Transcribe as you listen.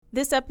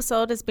This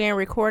episode is being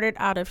recorded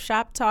out of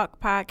Shop Talk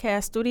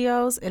Podcast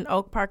Studios in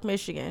Oak Park,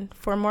 Michigan.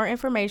 For more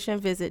information,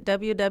 visit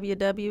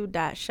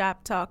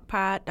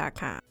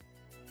www.shoptalkpod.com.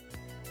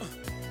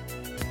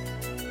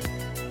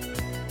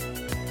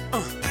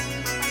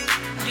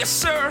 Yes,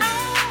 sir.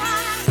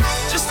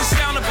 Just the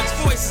sound of its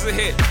voice is a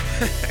hit.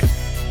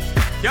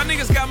 Y'all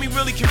niggas got me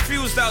really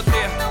confused out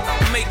there.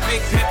 Make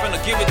Big Pimpin'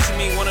 or Give It To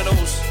Me one of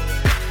those.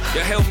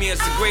 Y'all held me as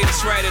the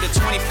greatest writer of the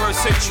 21st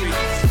century.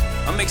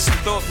 I make some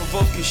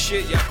thought-provoking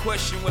shit. Y'all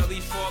question whether he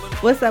falling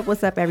off.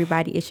 What's up,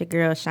 everybody? It's your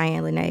girl,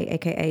 Cheyenne Lene,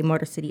 a.k.a.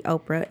 Motor City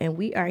Oprah, and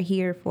we are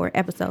here for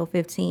episode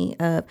 15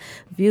 of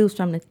Views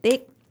from the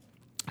Thick.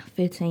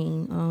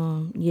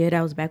 15. Yeah,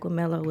 that was back when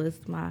Melo was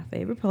my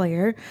favorite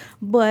player.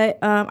 But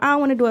I don't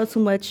want to dwell too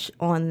much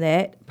on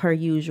that, per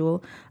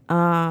usual.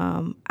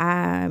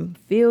 I'm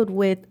filled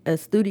with a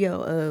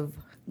studio of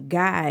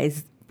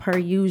guys, per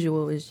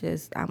usual. It's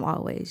just I'm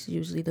always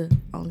usually the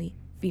only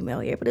female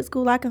here, but it's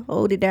cool. I can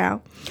hold it down.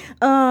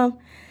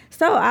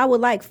 So I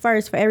would like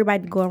first for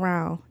everybody to go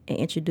around and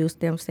introduce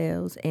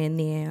themselves, and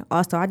then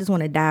also I just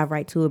want to dive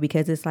right to it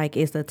because it's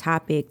a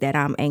topic that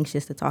I'm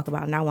anxious to talk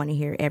about, and I want to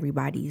hear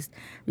everybody's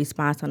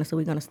response on it. So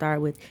we're gonna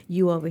start with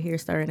you over here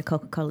stirring the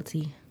Coca-Cola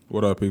tea.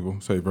 What up, people?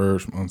 Say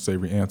Verge from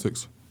Unsavory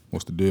Antics.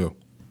 What's the deal?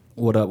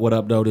 What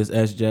up, though? This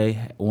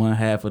SJ, one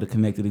half of the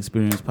Connected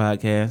Experience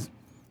podcast.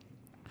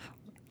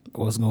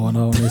 What's going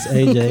on? It's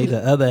AJ,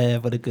 the other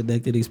half of the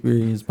Connected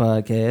Experience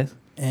podcast.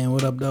 And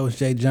what up, though? It's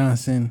Jay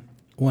Johnson,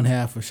 one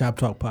half of Shop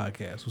Talk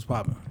Podcast. What's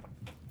poppin'?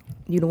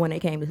 You the one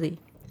that came to see.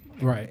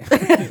 Right.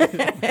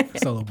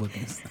 Solo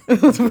bookings.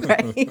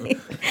 Right.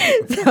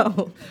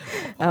 So,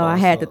 I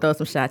had to throw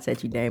some shots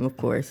at you, Dame, of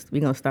course. We're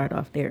going to start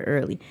off there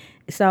early.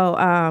 So,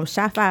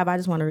 shot 5, I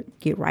just want to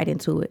get right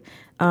into it.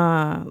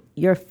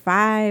 Your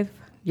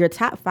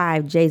top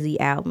 5 Jay-Z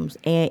albums,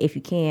 and if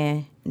you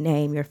can,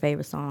 name your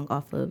favorite song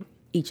off of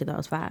each of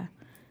those 5.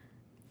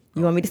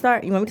 You want me to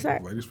start?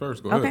 Ladies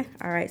first, go ahead. Okay,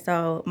 all right.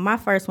 So my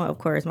first one, of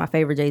course, my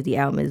favorite Jay-Z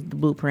album is The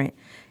Blueprint.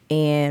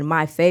 And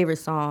my favorite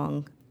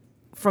song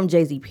from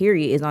Jay-Z,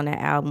 period, is on that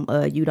album,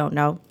 You Don't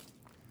Know.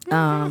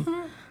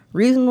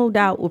 Reasonable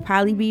Doubt will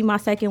probably be my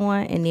second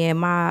one. And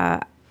then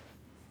I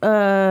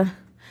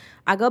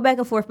go back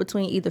and forth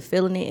between either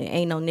Feeling It and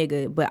Ain't No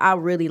Nigga. But I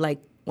really like,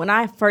 when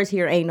I first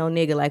hear Ain't No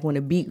Nigga, like when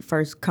the beat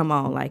first come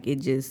on, like it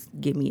just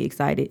get me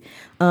excited.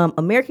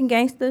 American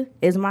Gangster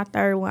is my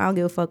third one. I don't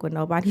give a fuck what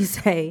nobody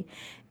say.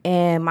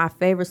 And my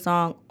favorite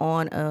song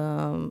on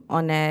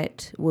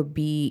that would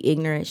be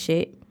Ignorant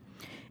Shit.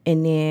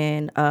 And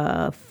then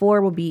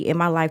 4 would be In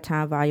My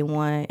Lifetime Volume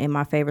 1. And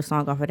my favorite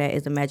song off of that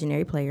is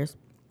Imaginary Players.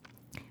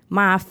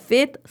 My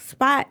 5th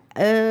spot,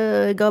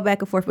 go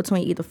back and forth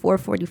between either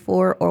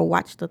 444 or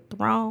Watch the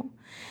Throne.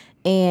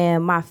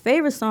 And my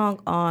favorite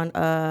song on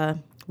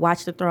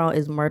Watch the Throne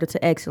is Murder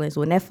to Excellence.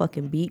 When that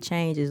fucking beat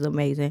change is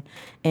amazing.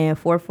 And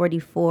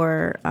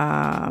 444,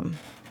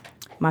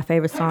 my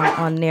favorite song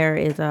on there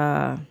is,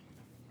 damn,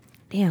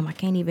 I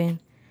can't even.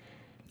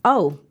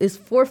 Oh, it's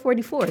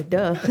 444,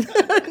 duh.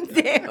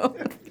 Damn,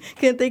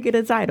 couldn't think of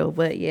the title.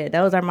 But yeah,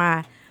 those are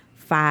my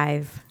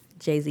 5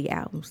 Jay-Z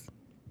albums.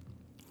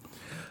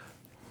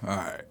 All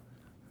right.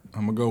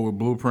 I'm going to go with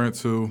Blueprint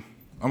too.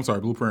 I'm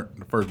sorry, Blueprint,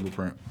 the first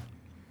Blueprint.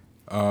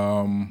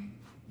 Song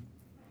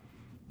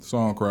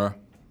Cry.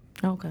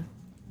 Okay.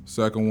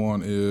 Second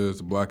one is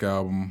the Black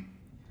Album.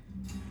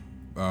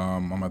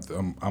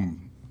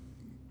 I'm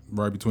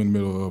right between the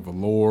middle of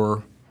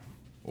Allure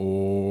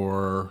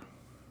or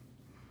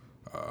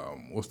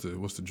what's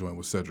the joint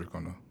with Cedric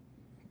on the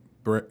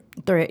Threat?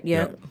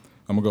 Yeah.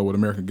 I'm gonna go with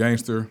American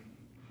Gangster,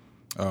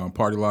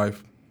 Party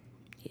Life.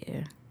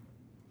 Yeah.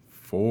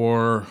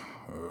 4,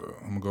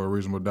 I'm gonna go with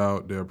Reasonable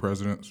Doubt, Dead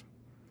Presidents.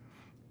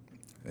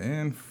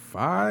 And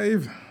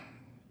 5,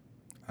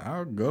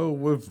 I'll go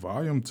with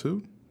Volume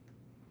 2.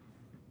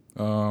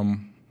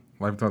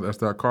 Lifetime of S.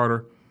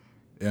 Carter.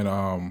 And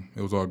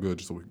It Was All Good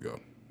just a week ago.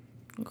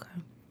 Okay.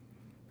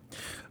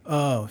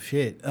 Oh,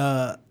 shit.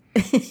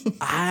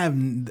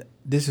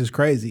 This is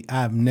crazy.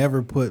 I've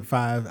never put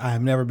 5. I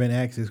have never been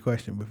asked this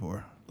question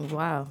before.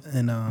 Wow.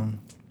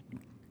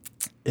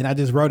 And I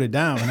just wrote it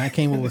down, and I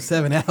came up with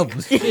 7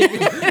 albums.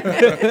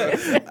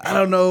 I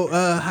don't know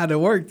how to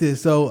work this.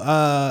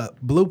 So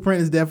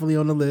Blueprint is definitely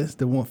on the list.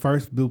 The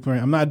first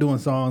Blueprint. I'm not doing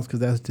songs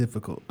because that's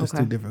difficult. It's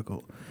too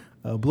difficult.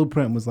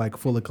 Blueprint was like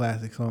full of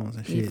classic songs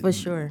and shit. For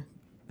sure.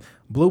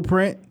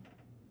 Blueprint,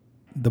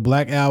 the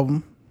Black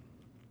Album,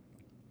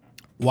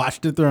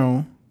 Watch the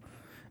Throne,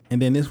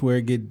 and then this is where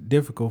it get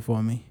difficult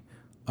for me.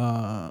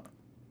 Cause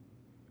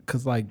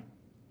like,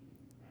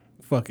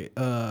 fuck it.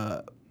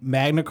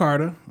 Magna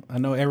Carta. I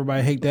know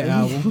everybody hate that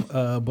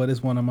album, but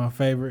it's one of my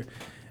favorite.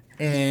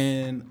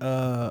 And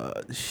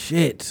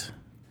shit.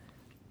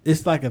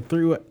 It's like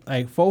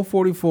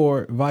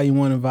 444 Volume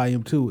 1 and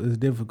Volume 2 is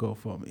difficult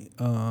for me.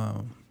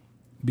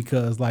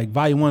 Because like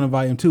Volume 1 and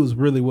Volume 2 is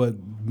really what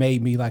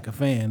made me like a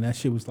fan. That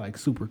shit was like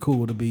super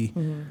cool to be.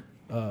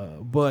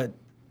 But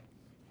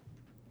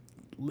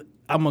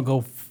I'm gonna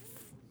go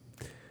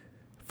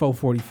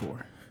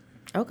 444.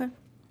 Okay.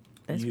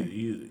 That's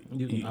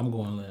fair. I'm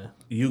going last.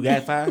 You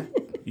got 5?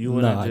 You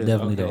No, I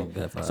definitely don't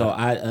got 5. So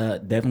I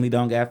definitely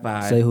don't got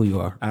 5. Say who you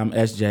are. I'm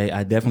SJ.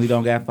 I definitely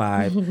don't got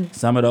 5.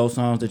 Some of those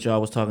songs that y'all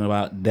was talking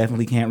about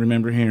definitely can't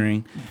remember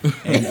hearing.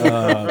 And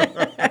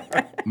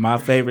my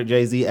favorite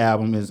Jay-Z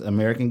album is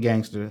American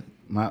Gangster.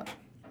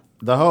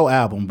 The whole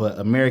album, but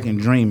American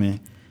Dreamin'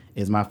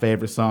 is my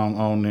favorite song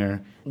on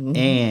there.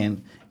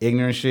 And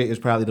Ignorant Shit is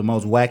probably the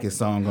most wackest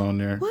song on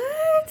there.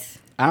 What?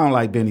 I don't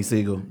like Benny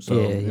Siegel, so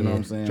Yeah, you know what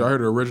I'm saying. Did y'all hear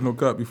the original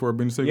cut before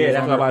Benny Siegel? Yeah, was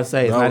that's on what I'm there? about to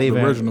say. It's That not was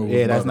even. the original.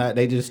 Yeah, that's was not.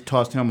 They just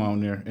tossed him on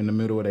there in the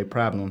middle of their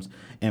problems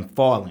and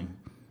Falling.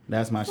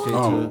 That's my shit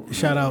too.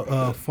 Shout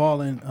out,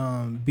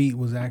 Fallen beat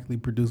was actually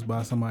produced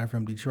by somebody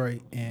from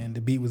Detroit, and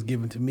the beat was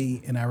given to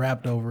me, and I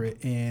rapped over it,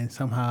 and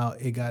somehow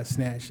it got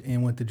snatched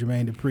and went to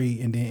Jermaine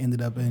Dupri, and then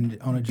ended up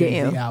on a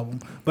Jay-Z Damn.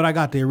 album. But I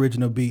got the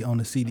original beat on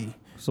the CD.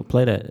 So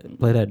play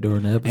that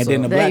during the episode. And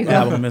then the There you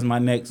Black go. Album is my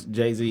next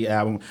Jay-Z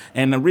album.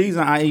 And the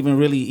reason I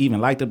really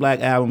like the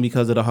Black Album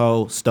because of the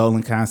whole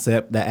stolen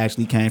concept that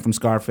actually came from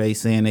Scarface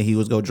saying that he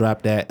was going to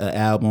drop that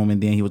album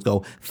and then he was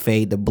going to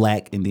fade to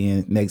black and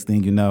then next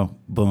thing you know,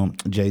 boom,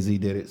 Jay-Z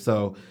did it.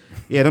 So,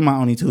 yeah, they're my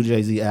only 2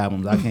 Jay-Z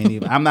albums.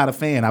 I'm not a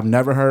fan. I've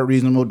never heard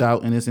Reasonable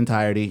Doubt in its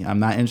entirety. I'm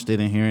not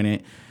interested in hearing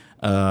it.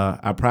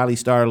 I probably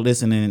started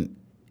listening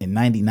in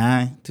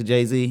 99 to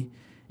Jay-Z.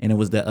 And it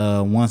was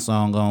the one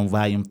song on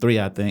Volume 3,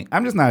 I think.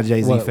 I'm just not a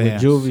Jay-Z What, fan.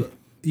 with Juvie?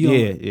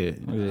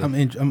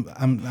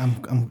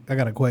 I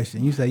got a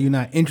question. You say you're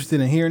not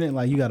interested in hearing it?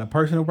 Like you got a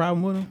personal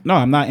problem with him? No,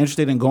 I'm not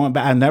interested in going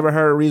back. I never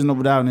heard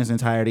Reasonable Doubt in its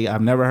entirety.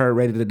 I've never heard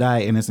Ready to Die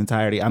in its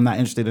entirety. I'm not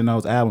interested in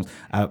those albums.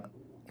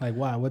 Like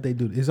why? What they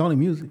do? It's only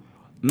music.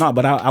 No,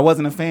 but I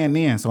wasn't a fan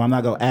then, so I'm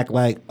not gonna act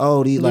like,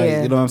 oh, these like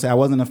Yeah. you know what I'm saying. I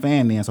wasn't a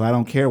fan then, so I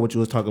don't care what you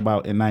was talking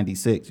about in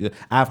 '96.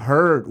 I've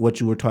heard what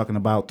you were talking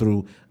about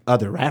through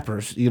other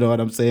rappers. You know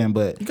what I'm saying?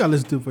 But You gotta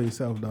listen to it for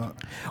yourself, dog.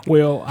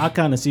 Well, I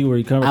kind of see where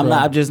you're coming I'm from.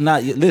 not. I'm just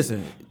not.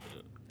 Listen,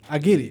 I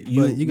get it.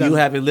 you but you got.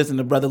 haven't listened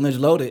to Brother Lynch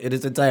Loaded in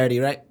its entirety,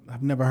 right?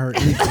 I've never heard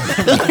anything.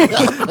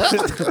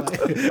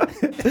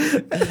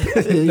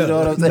 You know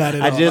what I'm not saying?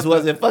 at I all. just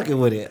wasn't fucking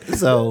with it,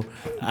 so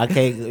I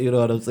can't. You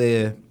know what I'm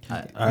saying?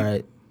 All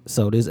right.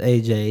 So this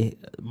AJ,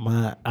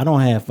 I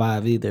don't have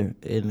 5 either,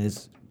 and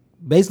it's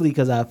basically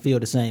because I feel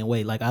the same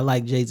way. Like I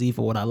like Jay-Z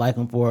for what I like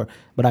him for,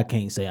 but I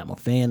can't say I'm a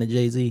fan of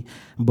Jay-Z.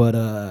 But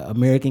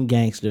American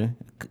Gangster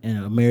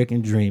and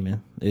American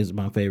Dreamin' is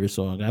my favorite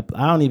song. I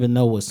don't even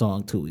know what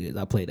song 2 is.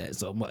 I play that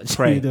so much.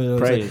 Pray, You know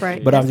what I'm pray. saying?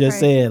 Right, But I'm that's just right.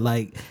 saying,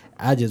 like,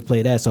 I just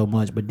play that so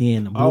much. But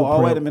then the Oh,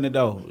 Blueprint, wait a minute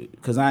though,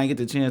 because I ain't get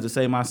the chance to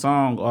say my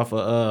song off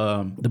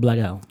of the Black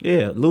Album.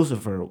 yeah,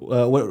 Lucifer.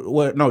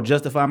 No,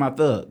 Justify My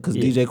Thug, because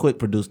DJ Quick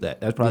produced that.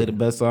 That's probably the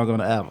best song on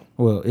the album.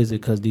 Well, is it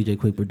because DJ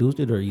Quick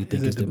produced it, or you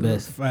think it's the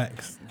best?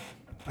 Facts.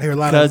 I hear a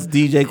lot Because of.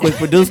 DJ Quick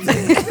produced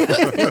it.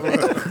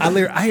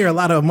 I hear a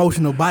lot of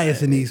emotional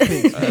bias in these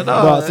picks.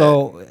 Well,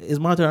 so it's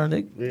my turn,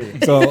 Nick.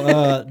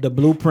 So the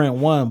Blueprint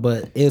won,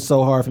 but it's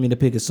so hard for me to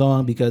pick a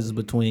song because it's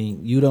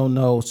between You Don't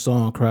Know,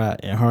 Song Cry,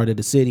 and Heart of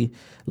the City.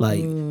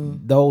 Like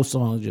those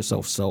songs are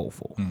so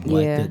soulful.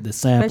 Like Yeah. the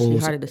samples. Especially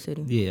Heart of the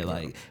City. Yeah,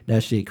 like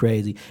that shit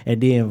crazy. And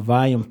then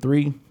Volume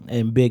 3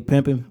 and Big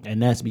Pimpin', and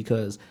that's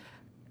because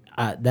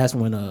that's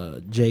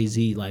when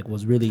Jay-Z like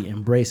was really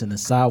embracing the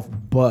South,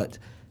 but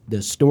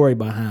the story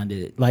behind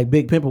it, like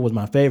Big Pimpin' was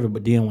my favorite,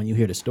 but then when you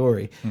hear the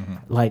story,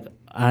 like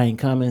I ain't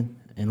coming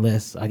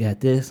unless I got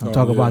this. I'm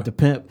talking about the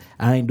pimp.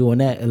 I ain't doing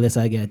that unless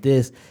I got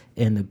this.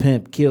 And the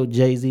pimp killed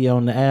Jay-Z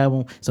on the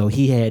album, so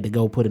he had to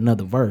go put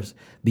another verse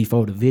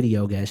before the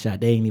video got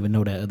shot. They didn't even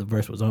know that other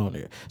verse was on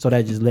there. So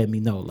that just let me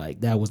know,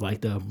 like, that was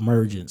like the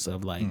emergence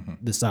of, like,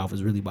 the South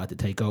is really about to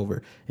take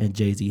over, and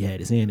Jay-Z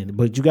had his hand in it.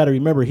 But you got to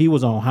remember, he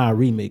was on High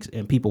Remix,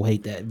 and people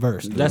hate that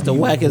verse. That's the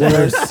wackest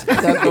verse.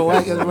 That's the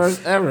wackest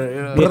verse ever.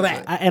 You know?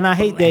 But I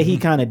hate that he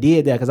kind of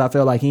did that because I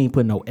felt like he ain't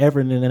put no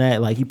effort into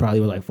that. Like, he probably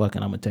was like,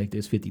 fucking, I'm going to take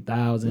this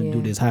 50,000, do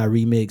Yeah. this High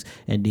Remix,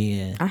 and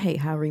then... I hate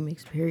High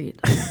Remix, period.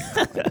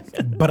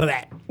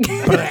 Brat.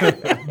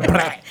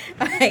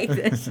 I hate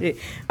that shit.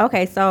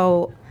 Okay,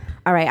 so,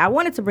 all right, I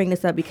wanted to bring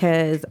this up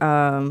because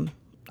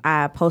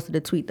I posted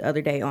a tweet the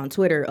other day on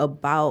Twitter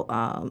about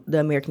the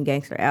American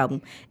Gangster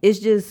album. It's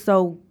just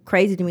so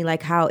crazy to me,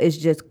 like how it's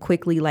just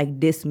quickly like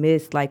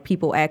dismissed. Like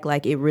people act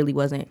like it really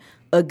wasn't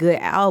a good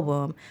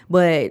album,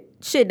 but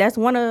shit, that's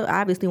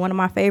obviously one of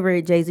my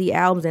favorite Jay-Z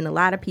albums, and a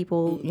lot of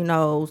people,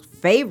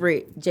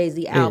 favorite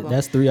Jay-Z album.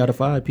 That's 3 out of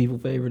 5 people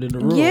favorite in the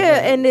room. Yeah,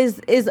 and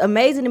it's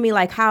amazing to me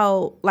like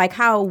how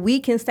we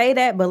can say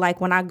that, but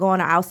like when I go on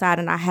the outside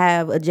and I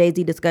have a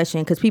Jay-Z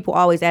discussion, because people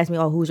always ask me,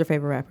 oh, who's your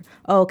favorite rapper?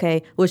 Oh,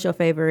 okay, what's your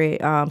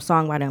favorite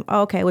song by them?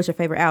 Oh, okay, what's your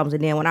favorite albums?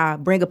 And then when I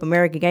bring up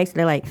American Gangster,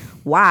 they're like,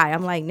 why?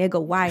 I'm like,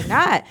 nigga, why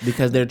not?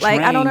 Because they're trained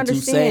like, I don't to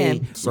say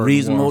understand. Certain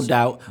reasonable ones.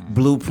 doubt,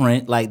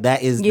 blueprint. Like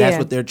that's Yeah.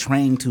 what they're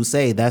trained to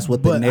say. That's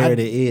what the But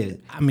narrative is.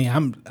 I mean,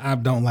 I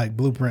don't like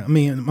Blueprint. I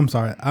mean, I'm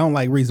sorry, I don't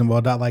like Reasonable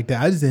Doubt like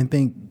that. I just didn't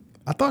think.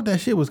 I thought that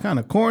shit was kind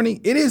of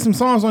corny. It is some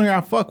songs on here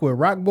I fuck with.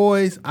 Rock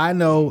Boys, I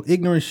Know,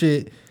 Ignorant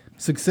Shit,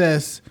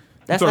 Success.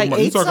 That's you like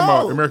talking 8 about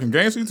songs. American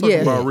Gangster? You talking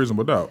Yeah. about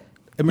Reasonable Doubt?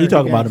 You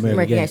talking about American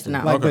American Gangster?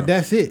 Gangster now. Like, but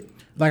that's it.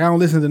 Like I don't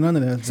listen to none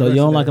of that. So you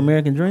don't like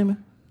American Dreaming?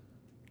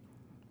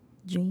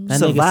 That nigga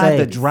Survive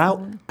the say,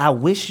 drought. I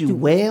wish you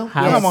well.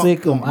 How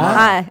sick am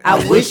I?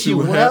 I wish you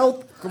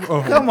well.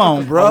 Come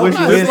on, bro. wish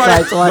you It's like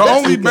insights on the that.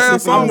 only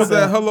bad song was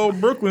that Hello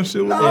Brooklyn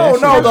shit. No,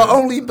 the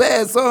only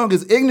bad song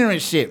is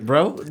ignorant shit,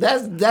 bro.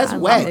 That's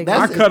whack. it. I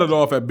That's cut it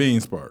off at Bean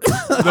Spark.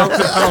 I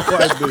don't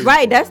like Bean.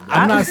 Right, that's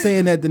I'm not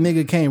saying that the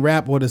nigga can't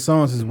rap or the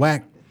songs is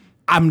whack.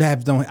 I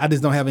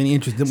just don't have any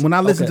interest. When I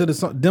listen to the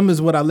song, them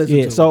is what I listen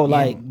to. Yeah, so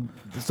like,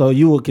 so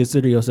you would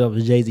consider yourself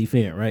a Jay-Z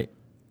fan, right?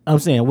 I'm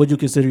saying, would you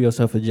consider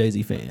yourself a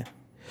Jay-Z fan?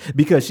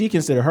 Because she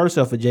considered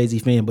herself a Jay-Z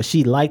fan, but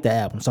she liked the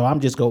album. So I'm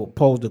just going to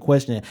pose the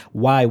question,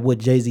 why would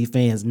Jay-Z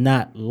fans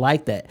not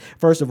like that?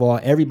 First of all,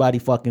 everybody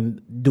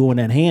fucking doing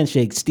that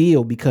handshake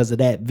still because of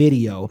that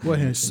video. What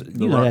handshake?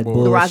 You know, that Boy.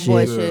 bullshit. The Rock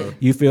Boy shit.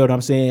 You feel what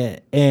I'm saying?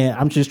 And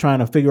I'm just trying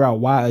to figure out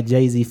why a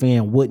Jay-Z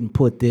fan wouldn't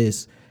put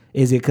this.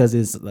 Is it because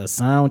it's a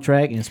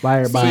soundtrack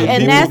inspired by See, a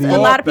and movie? that's a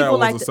lot of That people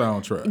was like a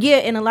soundtrack. Yeah,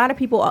 and a lot of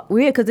people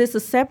weird because it's a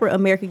separate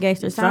American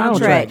Gangster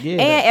soundtrack.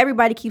 yeah. And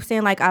everybody keeps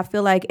saying like I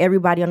feel like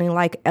everybody only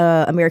like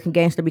American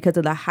Gangster because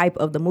of the hype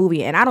of the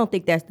movie, and I don't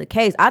think that's the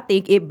case. I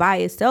think it by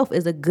itself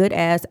is a good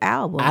ass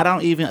album. I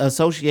don't even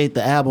associate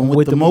the album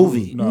with the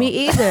movie.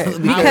 Me either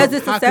because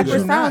it's a How could separate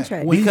you not?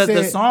 soundtrack. When he Because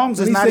the songs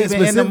is when he not said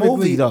even in the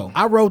movie, specifically, though.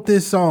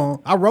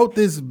 I wrote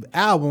this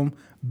album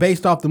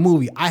based off the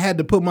movie. I had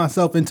to put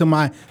myself into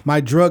my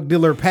drug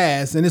dealer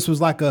past, and this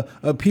was like a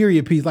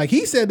period piece. Like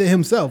he said to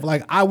himself,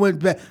 like I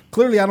went back.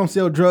 Clearly, I don't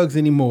sell drugs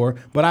anymore,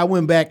 but I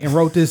went back and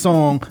wrote this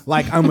song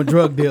like I'm a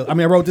drug dealer. I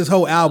mean, I wrote this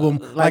whole album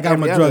like I'm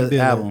every a drug other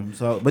dealer. album.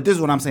 So, but this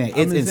is what I'm saying.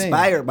 It's just saying.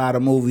 inspired by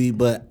the movie,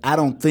 but I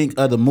don't think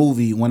of the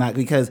movie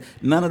because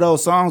none of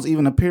those songs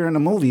even appear in the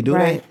movie, do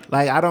Right.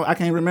 they? Like I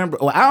can't remember.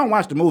 Well, I don't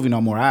watch the movie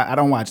no more. I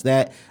don't watch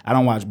that. I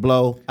don't watch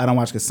Blow. I don't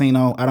watch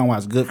Casino. I don't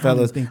watch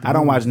Goodfellas. I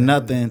don't watch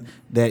nothing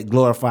that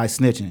glorifies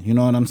snitching. You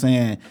know what I'm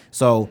saying?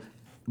 So,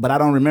 but I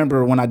don't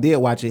remember when I did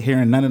watch it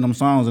hearing none of them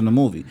songs in the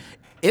movie.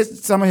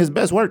 It's some of his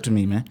best work to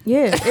me, man.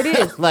 Yeah, it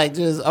is. Like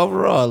just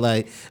overall,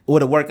 like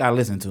with the work I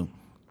listen to.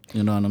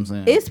 You know what I'm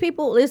saying? It's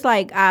people. It's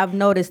like I've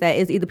noticed that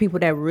it's either people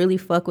that really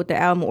fuck with the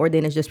album, or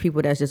then it's just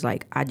people that's just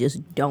like I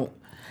just don't.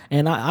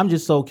 And I'm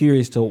just so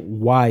curious to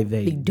why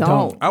they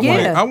don't. I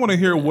want to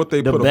hear what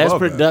they the put best above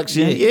that.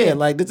 production. Yeah,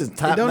 like this is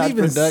top notch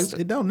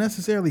production. It don't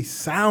necessarily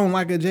sound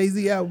like a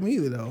Jay-Z album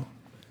either, though.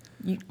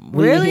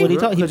 Really? What he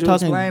talking? Could He you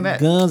talking explain that?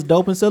 guns,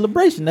 dope, and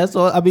celebration. That's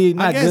all. I mean,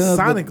 not I guess guns,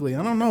 but- sonically,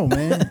 I don't know,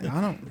 man.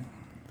 I don't.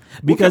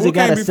 because What it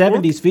got came a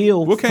before- 70s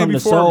feel What came from the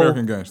before soul.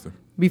 American Gangster?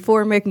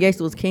 Before American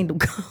Gangster was Kingdom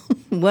Come,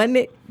 wasn't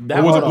it?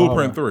 Or was it Hold on,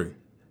 Blueprint 3?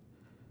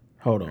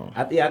 Hold on.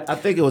 I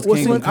think it was Well,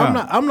 Kingdom see, Come.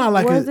 I'm not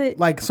like Was it?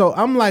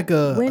 I'm like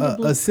When did a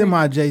Blueprint-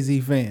 semi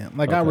Jay-Z fan.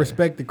 Like I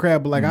respect the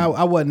crowd, but like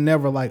I wasn't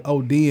never like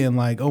ODing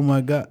like, oh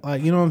my God,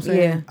 like you know what I'm saying?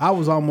 Yeah. I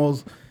was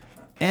almost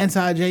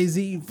anti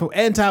Jay-Z, for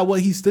anti what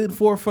he stood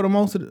for the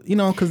most of the, you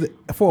know, because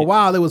for a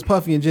while it was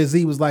Puffy and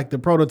Jay-Z was like the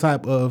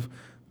prototype of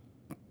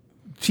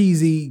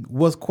cheesy,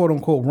 what's quote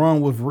unquote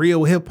wrong with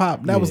real hip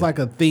hop. That was like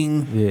a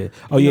thing. Yeah.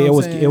 Oh You yeah, know it what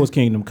was I'm it saying? was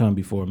Kingdom Come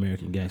before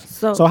American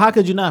Gangster. So- how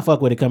could you not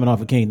fuck with it coming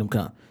off of Kingdom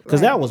Come? Because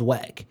that was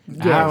whack.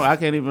 I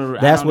can't even.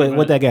 That's I don't what even-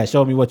 what that got.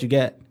 Show me what you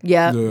got.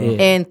 Yeah. Yeah.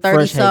 And 30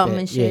 Fresh hate something that.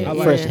 and shit. Yeah,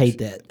 Yeah. Fresh hate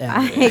that.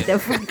 I hate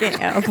that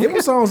fucking album. There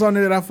were songs on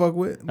there that I fuck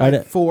with. Are Like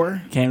that-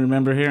 4. Can't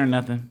remember hearing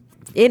nothing.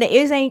 It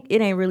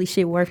ain't really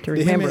shit worth to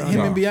The him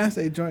remember. and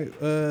Beyonce joint.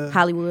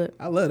 Hollywood.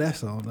 I love that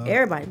song though.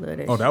 Everybody love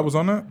that. Oh, shit. that was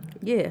on that?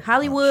 Yeah,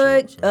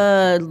 Hollywood.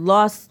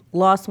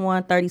 Lost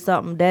one 30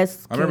 something.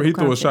 That's. I remember he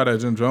Kingdom threw a Come shot at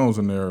Jim Jones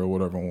in there or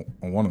whatever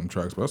on one of them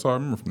tracks, but that's all I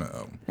remember from that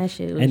album. That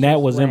shit. And that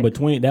just was in whack.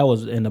 between. That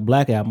was in the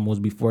Black album was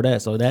before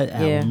that. So that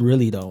album Yeah.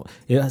 really don't.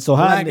 Yeah. So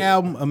how? Black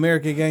Album,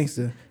 American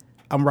Gangster.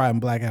 I'm riding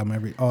Black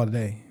Album all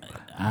day.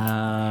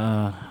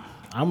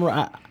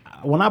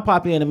 When I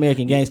pop in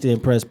American Gangster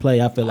and press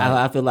play, I feel like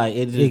I feel like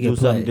it just It can do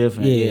something play.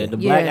 different. Yeah. Yeah, the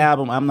Black Yeah.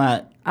 album. I'm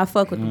not. I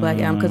fuck with the Black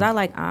album because I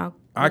like.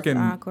 I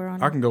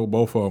can go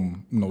both of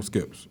them, no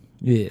skips.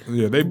 yeah.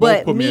 Yeah, they both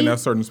But put me in me, that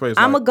certain space.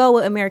 I'm like, gonna go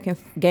with American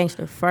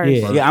Gangster first.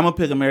 Yeah. Yeah, I'm gonna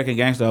pick American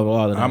Gangster over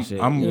all of that shit.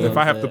 If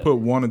I have to put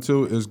one or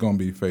two, it's gonna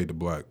be Fade to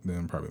Black,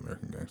 then probably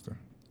American Gangster.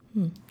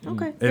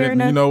 Okay, And fair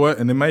enough. you know what?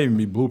 And it may even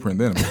be Blueprint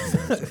then.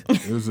 American Gangster.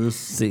 It was just,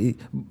 See,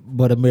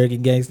 but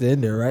American Gangster in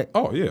there, right?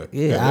 oh yeah,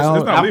 Yeah, It's I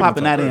don't- not I'm leaving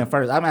popping the top that in there.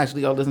 first. I'm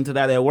actually gonna listen to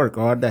that at work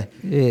all day.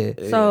 Yeah.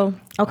 So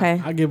okay,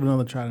 I give it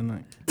another try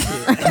tonight.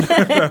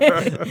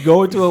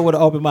 Go into it with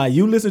an open mind.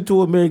 You listen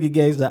to American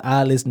Gangster,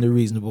 I listen to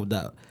Reasonable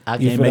Doubt. I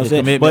You can't feel make what a I'm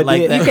saying? commitment But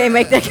like then- that. you can't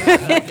make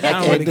that. I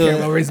don't really care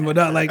about Reasonable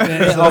Doubt like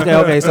that.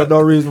 okay, so no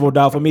Reasonable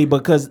Doubt for me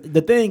because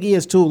the thing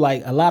is too,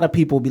 like a lot of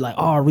people be like,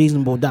 oh,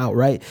 Reasonable Doubt,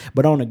 right?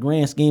 But on the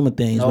grand scheme of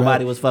things, Nobody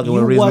right, was fucking you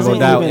with Reasonable wasn't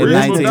Doubt even in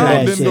listening to 19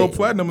 that didn't go shit.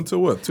 platinum until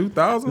what,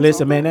 2000?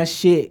 Listen, man, that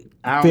shit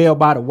fell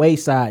by the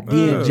wayside.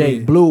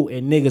 DJ Blue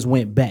and niggas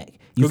went back.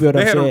 You feel what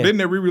I'm saying? Didn't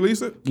they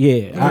re-release it?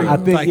 Yeah, I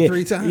think Like yeah,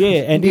 3 times? yeah,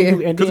 and then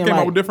Yeah. and Because then it came out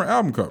like, with different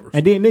album covers.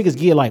 and then niggas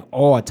get like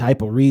all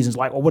type of reasons,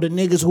 like, oh, well, the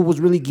niggas who was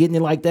really getting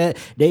it like that,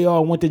 they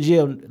all went to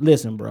jail.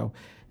 Listen, bro,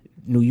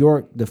 New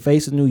York, the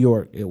face of New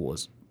York, it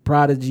was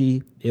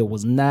Prodigy, it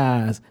was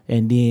Nas,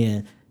 and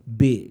then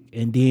Big,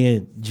 and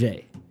then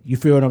Jay. You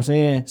feel what I'm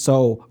saying?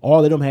 So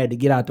all of them had to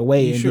get out the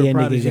way. You and sure then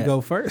Prodigy niggas go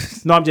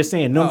first? No, I'm just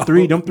saying them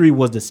three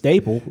was the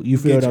staple. You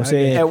feel what I'm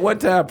saying? At one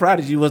time,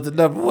 Prodigy was the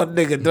number one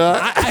nigga, dog.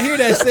 I hear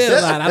that said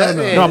a lot. I don't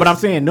know. No, but I'm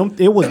saying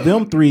it was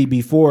them three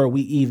before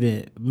we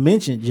even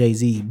mentioned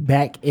Jay-Z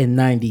back in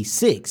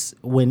 96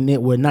 when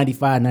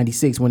 95,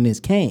 96 when this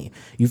came.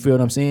 You feel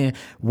what I'm saying?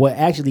 What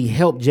actually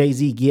helped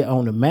Jay-Z get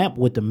on the map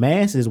with the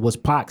masses was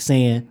Pac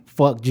saying,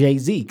 fuck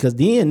Jay-Z. Because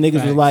then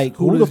niggas was like,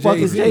 who the fuck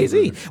is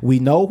Jay-Z? We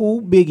know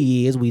who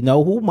Biggie is. We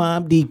know who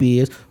Mobb Deep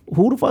is.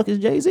 Who the fuck is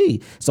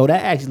Jay-Z? So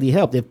that actually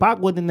helped. If Pac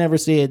would have never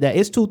said that,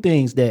 it's two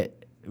things that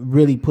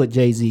really put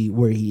Jay-Z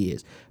where he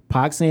is.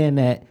 Pac saying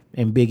that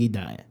and Biggie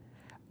dying.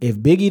 If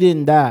Biggie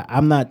didn't die,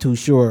 I'm not too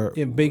sure.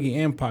 If Biggie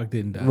and Pac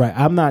didn't die. Right.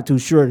 I'm not too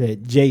sure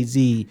that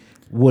Jay-Z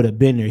would have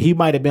been there. He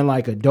might have been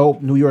like a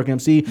dope New York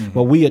MC,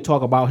 but we would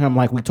talk about him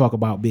like we talk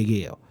about Big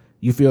L.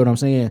 You feel what I'm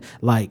saying?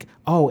 Like,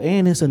 oh,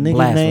 and it's a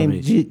nigga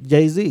named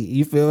Jay-Z.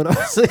 You feel what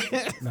I'm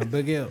saying? No,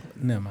 Big L.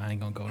 Never mind, I ain't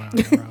gonna go down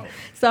that route.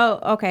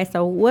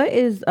 So what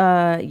is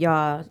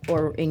y'all,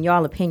 or in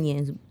y'all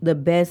opinions, the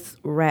best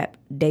rap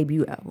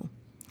debut album?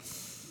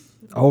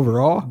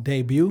 Overall?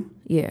 Debut?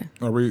 Yeah.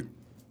 Are we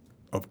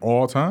of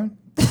all time?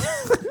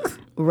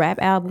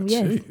 Rap album,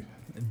 yes.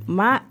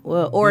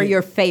 Or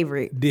your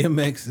favorite.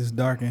 DMX is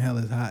Dark and Hell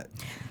is Hot.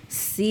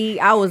 See,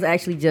 I was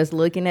actually just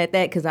looking at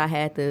that because I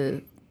had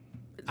to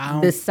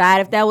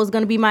decide if that was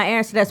going to be my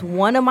answer. That's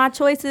one of my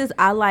choices.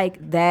 I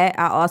like that.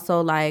 I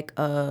also like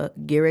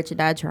Get Rich or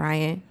Die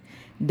Trying.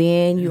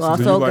 Then you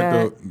also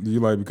got... Do you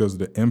like because of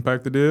the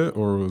impact it did,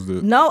 or was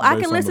it... No, I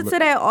can listen to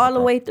that all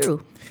the way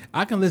through.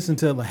 I can listen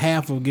to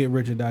half of Get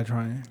Rich or Die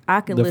Trying.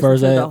 I can listen to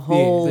the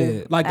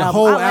whole Like the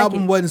whole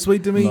album wasn't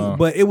sweet to me,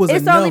 but it was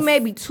It's enough. only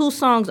maybe 2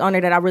 songs on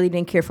there that I really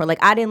didn't care for.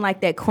 Like, I didn't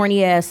like that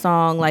corny ass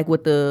song, like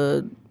with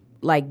the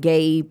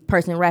gay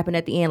person rapping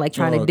at the end, like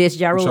trying to diss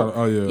Ja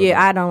Rule. Yeah,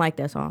 I don't like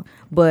that song.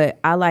 But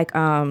I like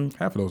half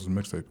of those is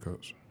mixtape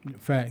cuts.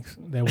 Facts.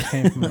 That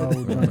came from the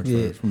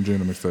old from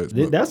Gina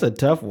mixtapes. That's a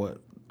tough one.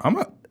 I'm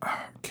a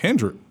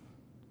Kendrick.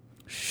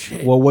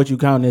 Shit. Well, what you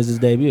count as his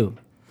debut?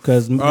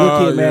 Because Good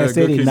Kid, Mad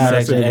City Good not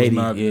Section 80.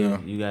 not,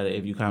 you got to,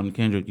 if you count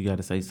Kendrick, you got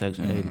to say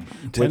Section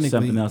 80. Which is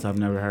something else I've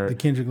never heard. The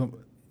Kendrick,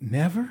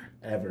 never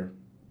Ever.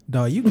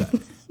 Dog, you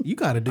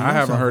got to do. I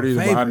haven't heard either,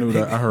 but I knew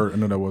favorite. that. I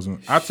knew that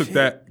wasn't. I took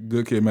that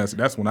Good Kid, Mad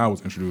City. That's when I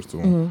was introduced to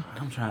him.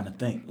 I'm trying to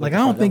think. Like, I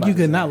don't think you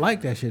could not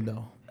like that shit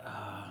though.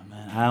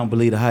 I don't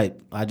believe the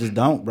hype. I just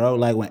don't, bro.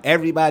 Like, when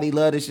everybody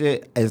love this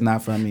shit, it's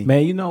not for me.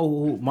 Man, you know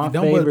who my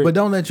favorite... But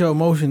don't let your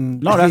emotion...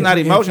 No, that's not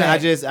emotion.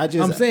 impact. I just...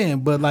 I'm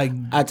saying, but like...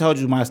 I told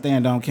you my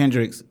stand on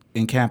Kendrick's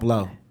in Camp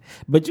Low.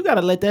 But you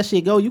gotta let that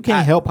shit go. You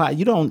can't help how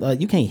you don't.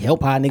 You can't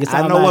help how niggas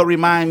sound. I know like, what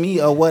remind me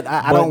of what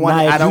I don't want.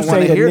 Like, I don't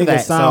want to hear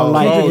that. Sound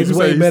like Kendrick is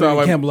way better than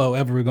like, Camp Low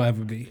ever gonna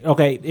ever be.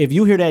 Okay, if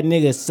you hear that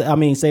nigga,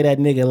 say that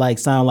nigga like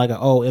sound like an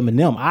old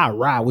Eminem, I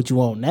ride with you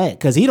on that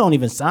because he don't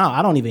even sound.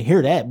 I don't even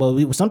hear that.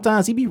 But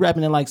sometimes he be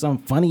rapping in like some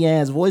funny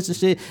ass voice and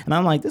shit, and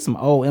I'm like, this some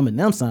old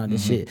Eminem sound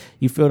and shit.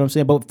 You feel what I'm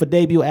saying? But for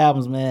debut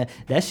albums, man,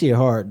 that shit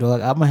hard,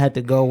 dog. I'm gonna have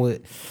to go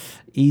with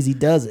Easy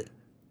Does It.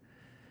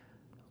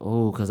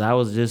 Oh, because I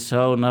was just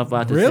showing up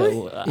about to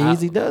Really? say,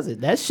 Easy Does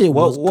It. That shit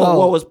was cold.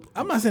 what was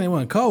I'm not saying it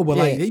wasn't cold, but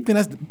like, you think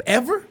that's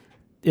ever?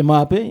 in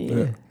my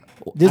opinion?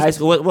 Yeah.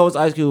 what was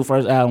Ice Cube's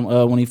first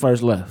album when he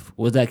first left?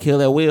 Was that Kill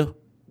That Will?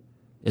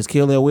 Is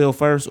Kill That Will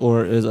first,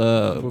 or is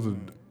Was it?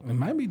 It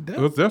might be death.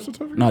 Was Death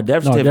Certificate? no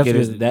Death No,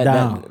 Certificate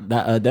Death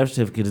is Death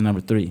Certificate is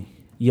number 3.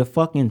 Your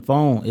fucking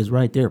phone is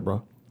right there,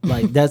 bro.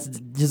 Like that's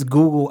just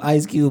Google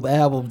Ice Cube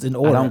albums in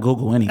order. I don't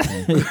Google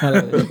anything.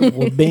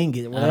 Or Bing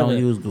it. I Whatever. don't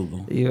use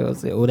Google. You know what I'm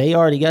saying? Well, they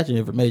already got your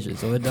information,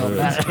 so it don't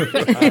matter.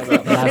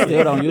 But I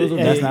still don't use them.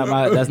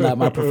 That's not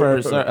my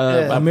preferred.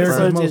 My America's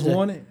preferred Most engine.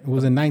 Wanted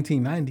was in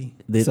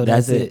 1990. So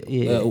that's that's it. it,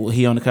 yeah.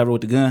 He on the cover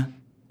with the gun.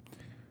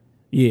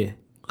 Yeah.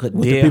 With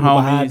the Dead people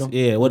behind homies. them.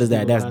 Yeah, what is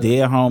that? That's People behind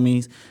Dead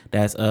homies.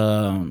 That's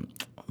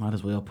might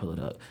as well pull it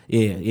up.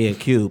 Yeah,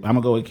 Cube. I'm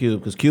gonna go with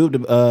Cube because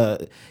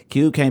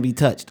Cube can't be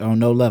touched on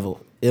no level.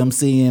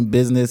 MC in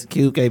business,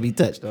 Cube can't be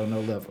touched on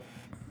no level.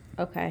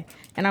 Okay.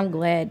 And I'm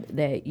glad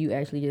that you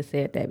actually just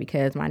said that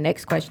because my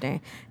next question,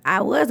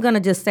 I was going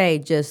to just say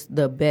just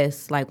the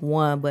best, like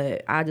one,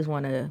 but I just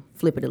want to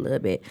flip it a little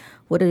bit.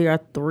 What are your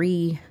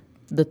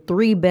the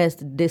three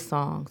best diss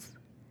songs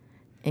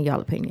in y'all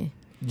opinion?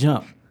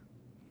 Jump.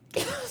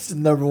 It's the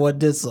number one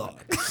diss song.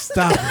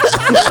 Stop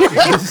it.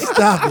 Just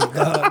stop it,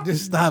 dog.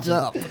 Just stop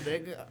Jump, it.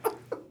 nigga.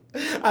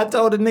 I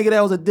told the nigga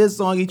that was a diss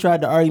song. He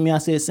tried to argue me. I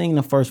said, sing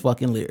the first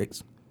fucking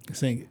lyrics.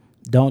 Sing it.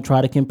 Don't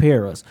try to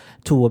compare us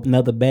to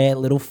another bad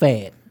little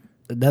fad.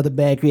 Another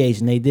bad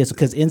creation. They did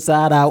because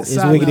Inside Out is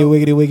Inside wiggity, Out.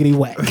 wiggity, wiggity,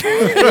 whack.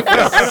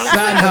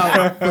 Side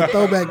note, for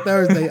Throwback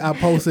Thursday, I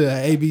posted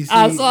an ABC.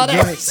 I saw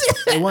that joint, shit.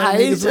 and one of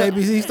the niggas from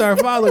ABC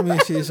started following me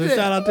and shit. So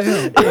shout out to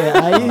him.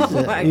 Yeah,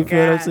 Aisha. my You feel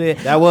what I'm God. saying?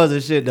 That was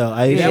a shit though.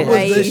 That Yeah. was the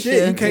Aisha.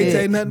 shit. You can't Yeah.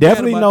 say nothing.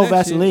 Definitely bad no about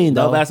that shit. Vaseline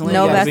though. No Vaseline.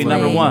 No gotta be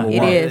number Vaseline. one.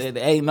 It is.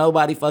 Ain't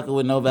nobody fucking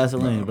with no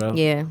Vaseline, bro.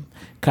 Yeah.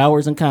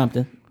 Cowards in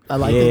Compton. I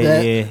like Yeah,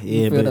 that. yeah, You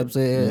yeah, feel what but- I'm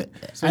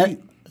saying?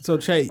 So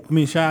Shy,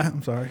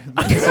 I'm sorry.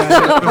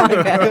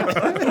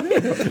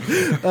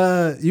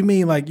 You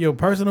mean like your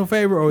personal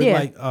favorite or Yeah.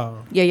 like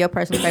Yeah, your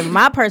personal favorite.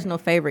 My personal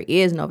favorite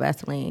is No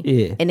Vaseline.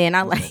 Yeah. And then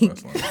I like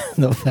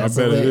No I bet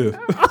Vaseline. it is.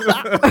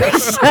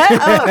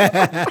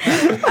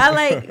 I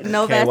like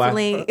No Okay, why?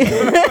 Vaseline.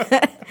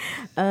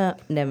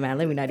 Never mind.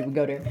 Let me not even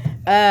go there.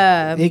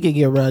 It can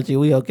get raunchy.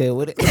 We okay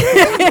with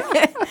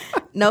it.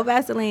 No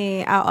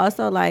Vaseline. I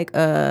also like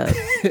real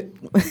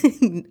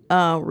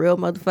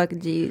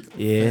motherfucking G's.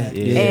 Yeah,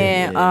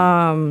 yeah. And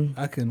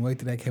I couldn't wait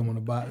till that came on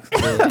the box.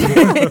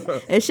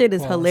 that shit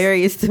is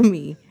hilarious to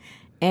me.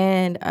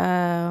 And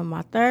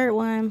my third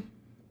one,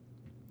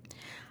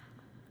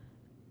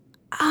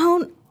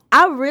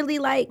 I really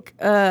like,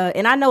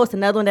 and I know it's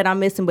another one that I'm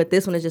missing, but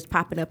this one is just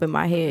popping up in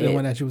my The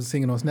one head. that you was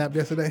singing on Snap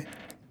yesterday.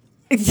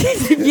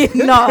 Yeah,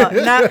 no,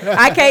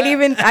 I can't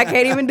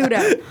even do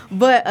that.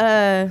 But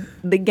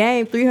the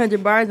game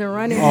 300 bars and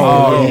running.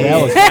 Oh, yeah,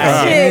 that was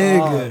that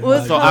shit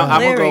was So I'm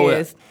gonna go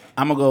hilarious. with.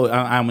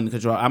 I'm in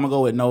control. I'm gonna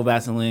go with No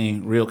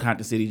Vaseline, Real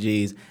Compton City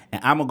G's,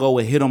 and I'm gonna go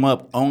with Hit 'Em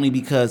Up only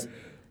because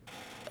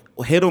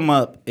Hit 'Em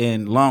Up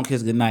and Long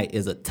Kiss Goodnight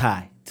is a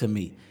tie to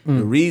me.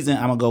 The reason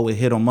I'm gonna go with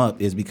Hit 'Em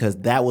Up is because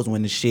that was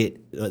when the shit.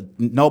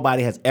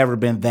 Nobody has ever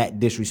been that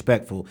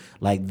disrespectful.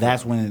 Like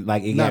that's when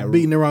like it Not got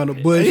beating around the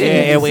bush. Yeah,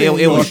 it was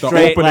Off the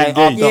straight opening like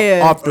off the, gate.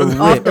 Yeah, off the rip,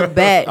 off the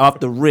bat. off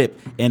the rip.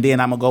 And then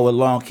I'm gonna go with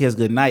Long Kiss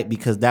Goodnight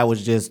because that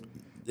was just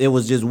it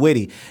was just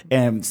witty.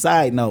 And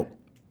side note,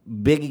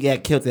 Biggie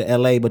got killed in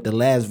L.A., but the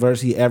last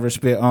verse he ever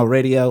spit on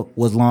radio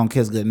was Long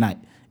Kiss Goodnight.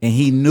 And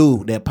he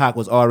knew that Pac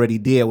was already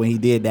dead when he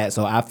did that.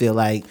 So I feel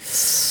like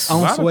On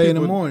lot of Sway in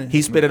the people- morning.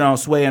 he spit it on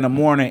Sway in the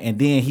morning, and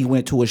then he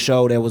went to a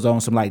show that was on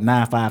some like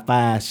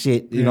 955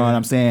 shit. You know what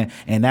I'm saying?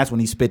 And that's when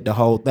he spit the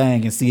whole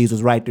thing, and C's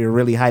was right there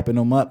really hyping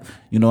him up.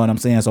 You know what I'm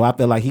saying? So I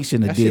feel like he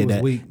shouldn't have That shit did was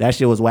that. weak. That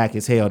shit was whack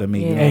as hell to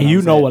me. Yeah. You know And what you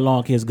I'm know saying? what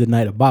Long Kiss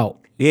Goodnight about.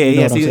 Yeah, You know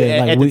yeah. what I'm See, saying?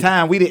 at Like, the we-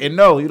 time we didn't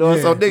know. You know,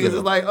 so Yeah. niggas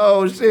is like,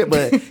 oh shit.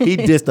 But he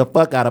dissed the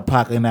fuck out of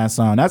Pac in that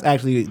song. That's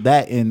actually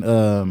that in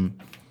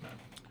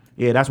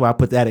yeah, that's why I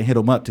put that and Hit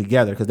 'Em Up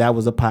together because that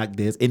was a Pac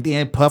diss. And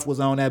then Puff was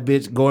on that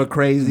bitch going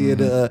crazy.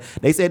 And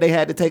they said they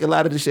had to take a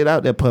lot of the shit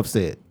out that Puff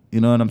said. You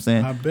know what I'm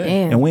saying? I bet.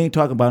 Damn. And we ain't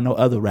talking about no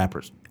other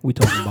rappers. We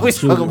talking about We you.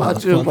 talking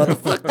about you,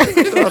 motherfucker.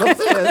 You know what I'm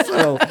saying?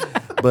 So,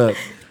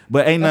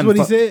 but ain't That's nothing. what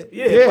he said.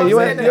 Yeah, you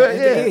said ain't.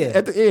 that Yeah,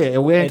 at the end,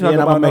 and we ain't And talking then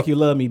I'm about gonna no, make you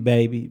love me,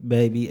 baby.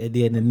 And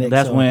then the next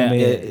That's song when come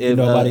in, if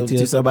nobody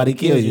till somebody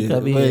kill you.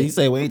 come in. But he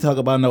say we ain't talking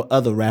about no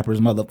other rappers,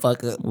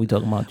 motherfucker. We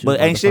talking about you. But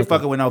ain't shit motherfucker.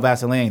 fucking with no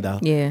Vaseline though.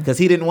 Yeah. because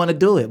he didn't want to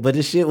do it. But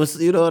this shit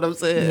was, you know what I'm Yeah,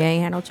 saying?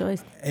 ain't had no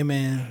choice. Hey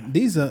man,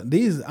 these I'm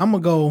gonna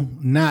go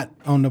not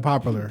on the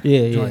popular. Yeah,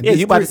 yeah. joint. Yeah, These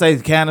you about to three-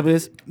 say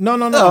cannabis? No.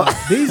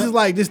 These is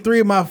like just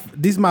three of my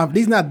these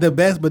not the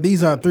best, but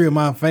these are three of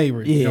my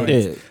favorites. Yeah.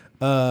 joints.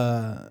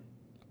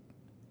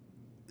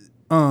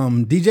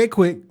 DJ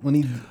Quick when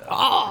he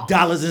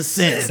Dollars and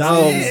cents.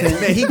 Dollars and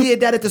cents. Man, he did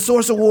that at the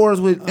Source Awards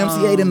with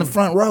MC8 in the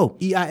front row.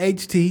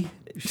 EIHT.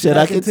 Should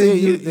I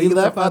continue? You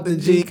left out the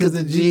G because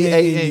the G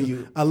ain't in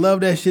you. I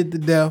love that shit to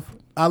death.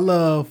 I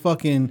love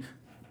fucking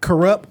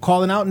Corrupt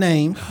calling out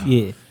names,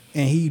 Yeah.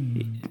 and he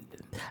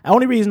The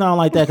only reason I don't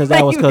like that because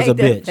that was because of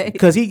Make that bitch. face.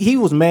 Because he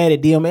was mad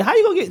at DMX. How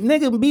you gonna get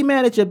nigga be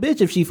mad at your bitch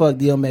if she fucked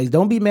DMX?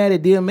 Don't be mad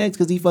at DMX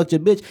because he fucked your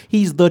bitch.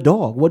 He's the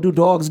dog. What do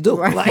dogs do?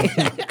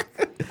 Like,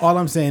 all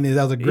I'm saying is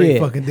that was a great Yeah.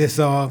 fucking diss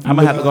off. I'm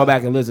gonna have to go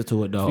back and listen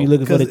to it though. you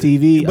looking for the 'Cause-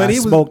 TV? but I he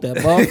was- smoked that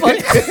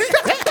motherfucker.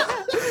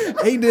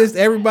 He dissed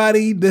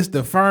everybody. He dissed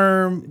the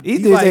firm. He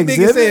He dissed like, nigga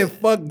Exhibit? said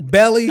fuck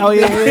belly. Oh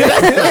yeah.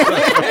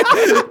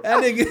 That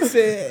nigga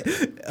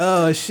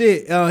said,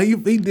 shit.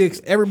 He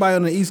dissed everybody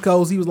on the East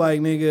Coast. He was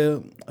like,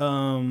 nigga,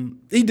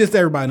 he dissed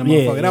everybody in the Yeah,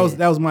 motherfucker. yeah.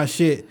 That was my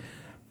shit.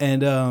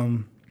 And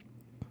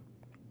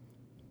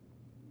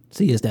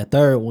See, it's that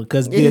third one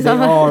because It's they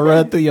all- all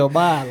run through your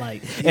mind.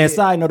 Like, and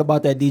side note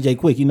about that DJ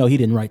Quick, you know he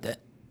didn't write that.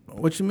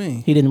 what you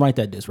mean? He didn't write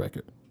that diss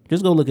record.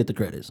 Just go look at the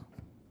credits.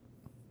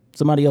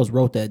 Somebody else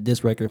wrote that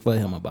diss record for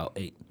him about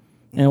 8.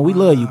 And we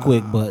love you,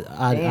 Quick, but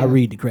I Damn.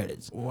 read the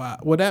credits. Wow.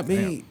 What that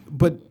mean?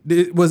 But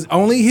it was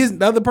only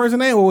the other person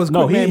name, or was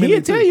No, Quick he name in didn't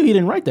it too? tell you he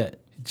didn't write that.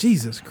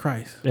 Jesus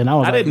Christ. And I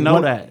was I like, didn't know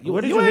what- that.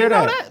 Where did you ain't hear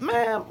know that?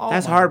 man? Oh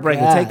That's my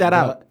heartbreaking. God, Take that bro.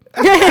 out.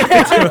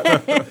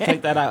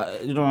 Take that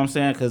out. You know what I'm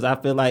saying? Because I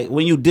feel like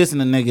when you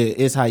dissing a nigga,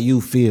 it's how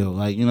you feel.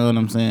 Like, you know what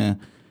I'm saying?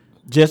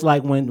 Just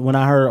like when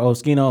I heard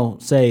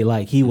Oskino say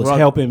like he was Bro,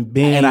 helping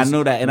Beans, and I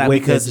knew that, and I-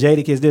 because because-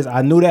 Jadakiss this,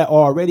 I knew that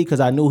already because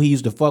I knew he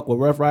used to fuck with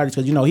Rough Riders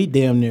because you know he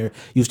damn near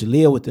used to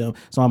live with them.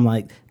 So I'm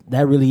like,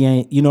 that really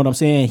ain't, you know what I'm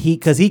saying?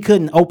 Cause he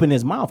couldn't open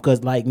his mouth,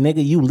 cause like,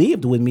 nigga, you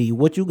lived with me.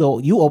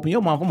 You open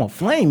your mouth, I'm gonna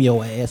flame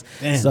your ass.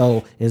 Damn.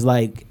 So it's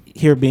like,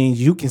 here Beans,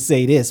 you can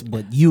say this,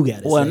 but you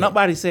got to say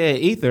nobody said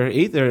Ether.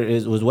 Ether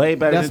was way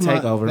better than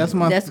Takeover. That's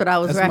what I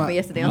was rapping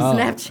yesterday on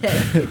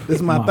Snapchat. This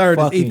is my third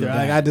is Ether.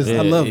 Like, I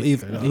love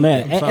Ether.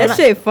 Man, that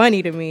shit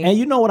funny to me. And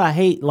you know what I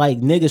hate?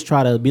 Like, niggas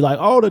try to be like,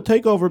 oh, the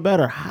Takeover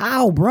better.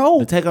 How, bro?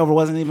 The Takeover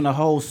wasn't even a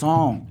whole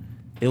song.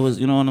 It was,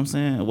 you know what I'm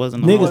saying? It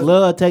wasn't. Niggas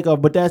love Takeover,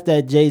 but that's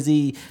that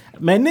Jay-Z.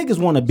 Man, niggas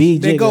want to be.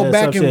 They go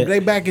back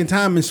in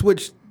time and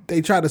switch.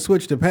 They try to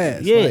switch the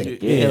past.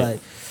 Yeah, like.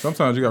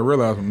 Sometimes you gotta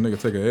realize when a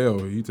nigga take an L,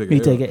 he take an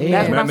L. Take an L.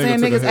 That's what I'm saying.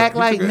 Niggas act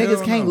like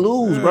niggas can't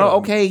lose, bro.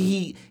 Okay,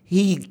 he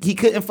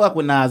couldn't fuck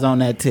with Nas on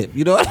that tip.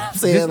 You know what I'm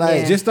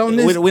saying? Just on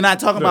this. We're not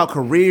talking about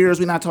careers.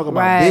 We're not talking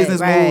about business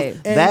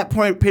moves. That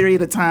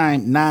period of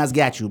time, Nas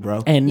got you,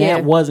 bro. And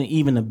that wasn't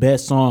even the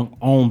best song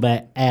on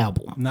that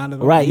album. Not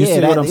at all. Right? You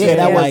see what I'm saying?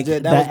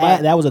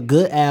 That was a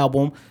good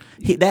album.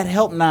 That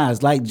helped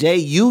Nas. Like, Jay,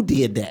 you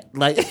did that.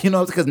 Like, you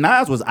know, because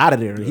Nas was out of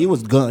there. He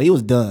was gone. He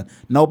was done.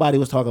 Nobody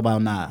was talking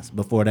about Nas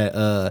before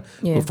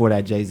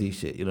that Jay-Z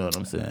shit. You know what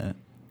I'm saying?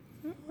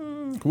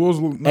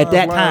 At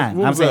that time.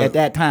 I'm saying at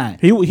that time.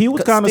 He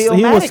was kind of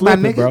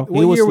slipping, bro.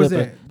 What year was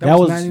that? That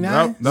was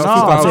 99?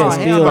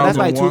 That's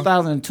like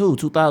 2002,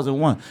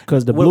 2001.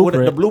 Because the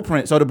Blueprint. The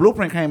Blueprint. So the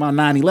Blueprint came out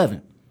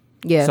 9/11.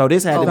 Yeah. So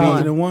this had to be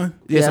 2001.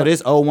 Yeah. So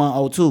this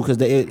 01, 02 because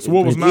So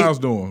what was Nas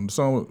doing? The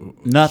song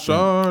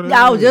nothing.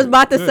 I was just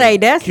about to say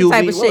that's the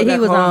type of shit he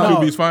was on.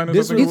 QB's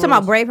Finest. You talking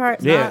about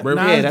Braveheart? Yeah.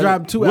 Nas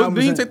dropped 2 albums.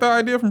 Did he take the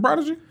idea from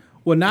Prodigy?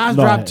 Well, Nas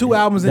dropped 2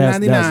 albums in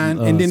 '99,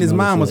 and then his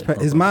mom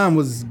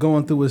was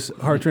going through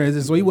her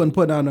transition, so he wasn't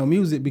putting out no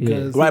music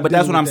because right. But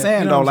that's what I'm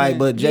saying though. Like,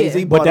 but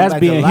Jay-Z, but that's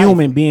being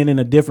human, being in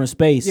a different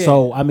space. Yeah.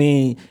 So I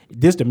mean,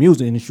 this the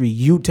music industry.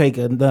 You take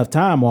enough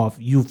time off,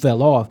 you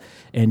fell off,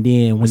 and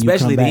then when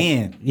especially you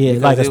come back,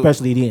 then, like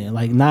especially then,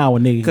 like now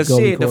when niggas because go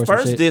shit, the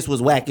first disc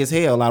was whack as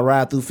hell. I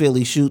ride through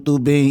Philly, shoot through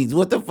Beans.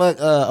 What the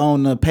fuck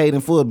on the Paid in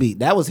Full beat?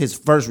 That was his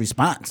first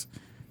response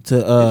to.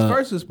 His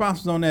first response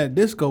was on that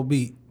disco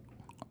beat.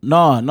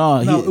 No,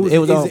 it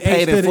was on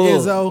Paid in Full.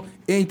 Izzo,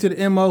 N to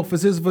the MO for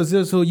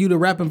Cisco, you the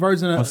rapping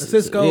version of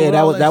Cisco. Yeah,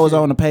 that was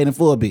on the Paid in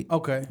Full beat.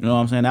 Okay, you know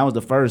what I'm saying? That was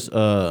the first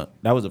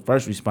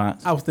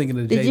response. I was thinking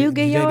of. Did you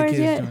get yours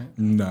yet?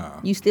 Nah.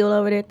 You still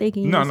over there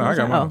thinking? No, I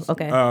got mine. Oh,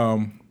 okay.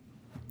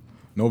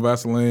 No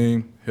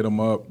Vaseline. Hit 'em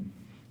up.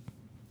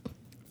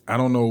 I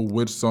don't know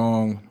which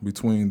song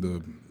between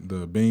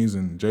the Beans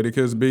and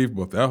Jadakiss beef,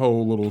 but that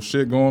whole little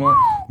shit going on.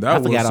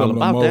 That was some of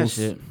the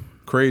most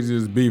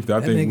craziest beef that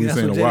I think we've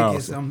seen in a while. I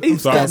was thinking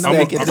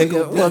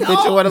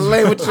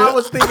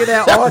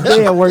that all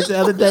day at work the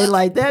other day.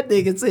 Like that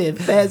nigga said,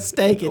 fat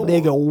steak and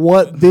nigga,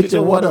 what bitch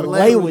you want to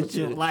lay with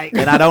you? Like,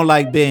 and I don't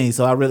like Beans,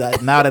 so I really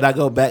now that I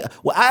go back,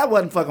 well, I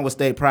wasn't fucking with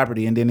State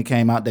Property, and then it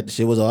came out that the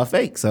shit was all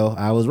fake. So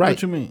I was right.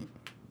 What you mean?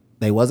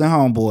 They wasn't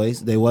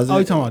homeboys. They wasn't. Oh,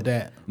 you talking about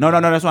that? No.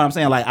 That's what I'm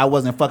saying. Like I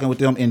wasn't fucking with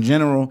them in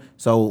general.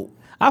 So.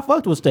 I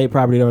fucked with State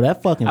Property though.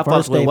 That fucking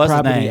first State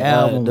Property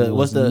album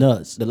was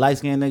nuts. The light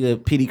skinned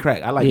nigga Petey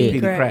Crack. I like the Petey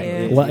Crack.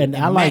 Yeah. Well, and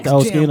I like the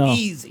Oskino.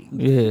 Easy.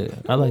 Yeah,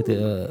 I like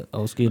the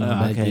Oskino.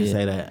 I can't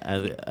say that.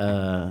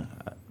 I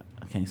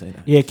can't say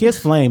that. Yeah, Kiss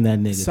Flame that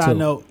nigga. Side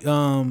note,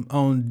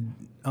 on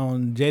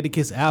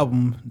Jadakiss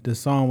album, the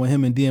song with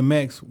him and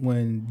DMX,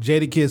 when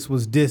Jadakiss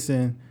was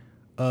dissing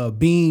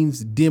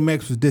Beans,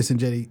 DMX was dissing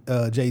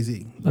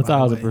Jay-Z.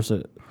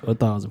 1,000%.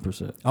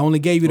 1,000%. I only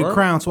gave you the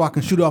crown so I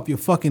can shoot off your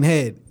fucking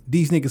head.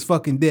 These niggas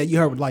fucking dead. You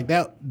heard like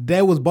that.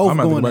 That was both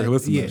going. I'm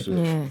listen to that shit.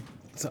 Yeah.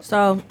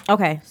 So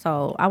okay.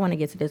 So I want to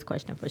get to this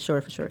question for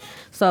sure.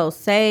 So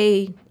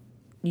say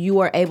you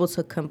are able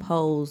to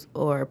compose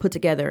or put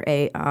together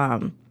a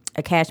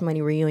Cash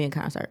Money reunion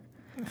concert.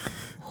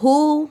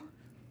 Who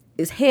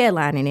is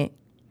headlining it?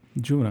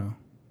 Juno.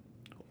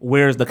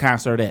 Where's the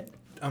concert at?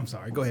 I'm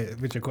sorry. Go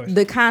ahead with your question.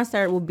 The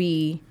concert will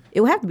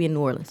have to be in New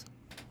Orleans.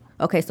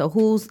 Okay, so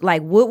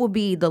what would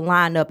be the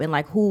lineup and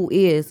like who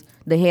is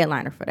the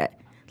headliner for that?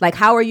 Like,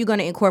 how are you going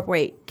to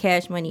incorporate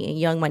Cash Money and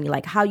Young Money?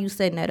 Like, how you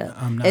setting that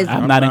up? I'm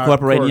not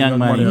incorporating Young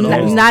Money.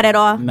 Not at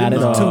all? Not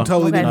at all. Two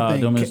totally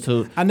different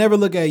things. I never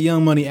look at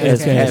Young Money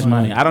as Cash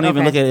Money. I don't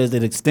even look at it as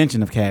an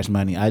extension of Cash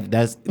Money.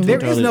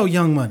 There is no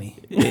Young Money.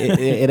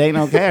 It ain't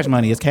no Cash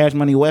Money. It's Cash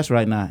Money West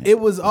right now. It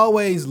was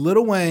always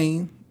Lil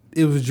Wayne.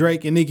 It was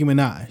Drake and Nicki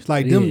Minaj.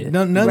 Like them,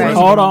 none of them.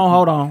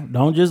 Hold on.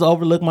 Don't just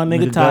overlook my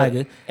nigga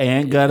Tiger.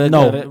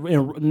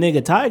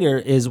 Nigga Tiger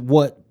is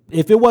what.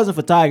 If it wasn't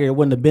for Tiger, it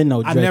wouldn't have been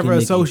no Drake. I never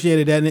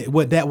associated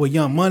that with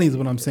Young Money is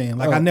what I'm saying.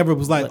 Like I never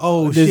was like,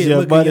 oh shit,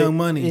 look at Young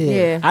Money.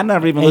 Yeah. I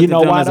never even looked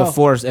at them as a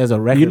force, as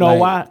a record. You know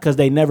why? Because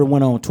they never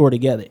went on tour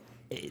together.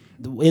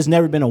 It's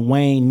never been a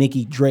Wayne,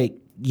 Nicki, Drake,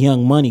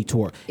 Young Money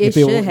tour. If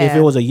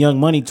it was a Young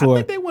Money tour, I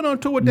think they went on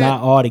tour with that. Not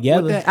all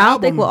together. I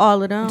don't think with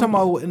all of them. I'm talking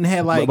about and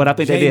had like, but I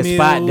think they did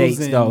spot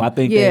dates though. I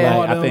think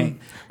I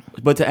think.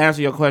 But to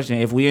answer your question,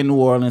 if we in New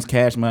Orleans,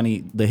 Cash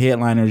Money, the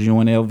headliner is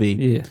UNLV.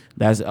 Yeah,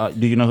 that's.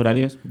 Do you know who that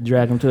is?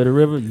 Drag him to the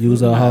river.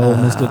 Use a hoe,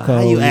 Mr.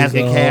 Cole. You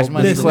asking Cash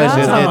Money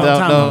questions?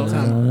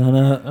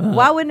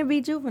 Why wouldn't it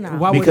be Juvenile?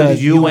 Why would Because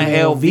it be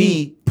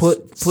UNLV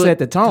set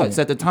the tone.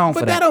 Set the tone for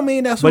But that. that don't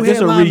mean that's But who this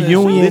a headlined the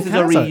show. reunion. This is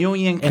a concert.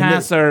 reunion And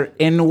concert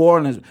in New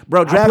Orleans,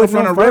 bro. I'm Dragging putting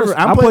from the them river. first.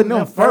 I'm putting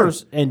them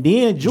first. and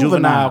then Juvenile.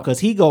 Juvenile, because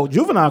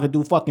Juvenile could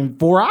do fucking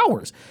 4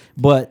 hours,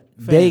 but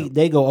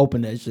they go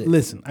open that shit.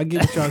 Listen, I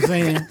get what y'all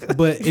saying,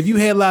 but if you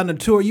headline the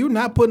tour, you're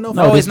not putting no. No,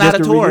 No, fucking- it's not a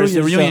just a tour. It's a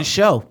reunion reunion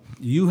show.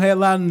 You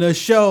headlining the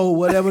show,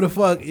 whatever the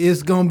fuck,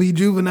 it's gonna be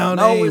Juvenile.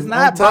 No, name it's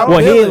not, on top bro.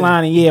 Well, billing.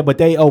 headlining, yeah, but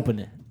they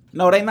opening.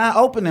 No, they not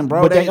opening,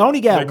 bro. But they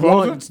only got They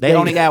closing? one. They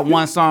only got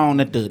one song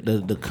at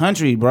the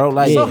country, bro.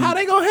 Like So how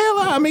they gonna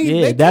headline? I mean,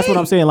 Yeah, they that's what can't.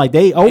 I'm saying. Like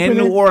they open in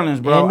New Orleans,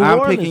 bro. In New I'm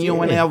Orleans, picking yeah.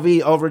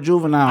 UNLV over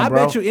Juvenile, I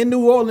bro. bet you in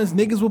New Orleans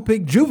niggas will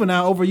pick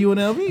Juvenile over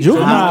UNLV.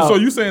 Juvenile. So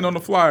you saying on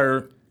the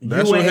flyer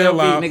that's your UNLV,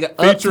 headline nigga,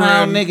 featuring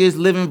uptown niggas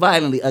living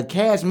violently. A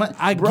Cash Money.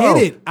 I bro.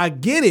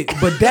 get it,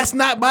 but that's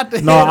not about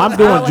the. No, I'm I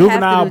doing would have to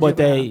Juvenile, do but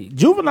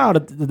Juvenile,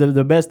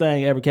 the best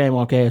thing ever came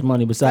on Cash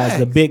Money besides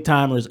the Facts. Big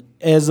Timers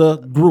as a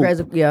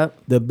group. Yeah.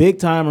 The Big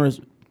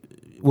Timers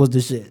was the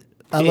shit.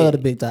 I love the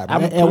Big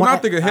Timers. when I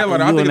think of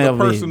headline, I think of the UNLV,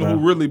 person bro.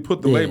 who really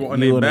put the Yeah, label on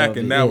their back, UNLV,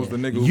 and that yeah. was the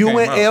nigga who came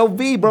out.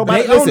 UNLV, bro. They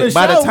By own the the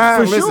show, time,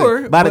 for listen,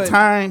 sure, by the but-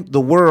 time the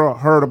world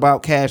heard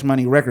about Cash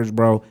Money Records,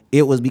 bro,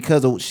 it was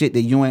because of shit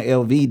that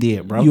UNLV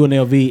did, bro.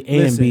 UNLV and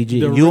Listen, BG.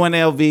 the-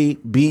 UNLV,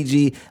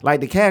 BG, like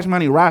the Cash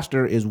Money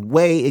roster is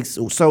way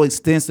so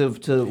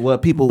extensive to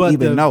what people But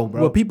even know,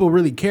 bro. What people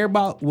really care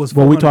about was.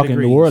 But we 400 talking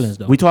degrees. New Orleans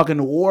though. We talking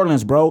New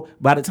Orleans, bro.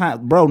 By the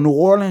time, bro, New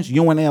Orleans,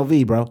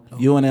 UNLV, bro,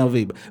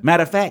 UNLV.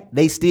 Matter of fact,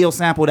 they still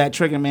sample that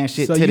Trigger Man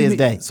shit to you this mean-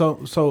 day.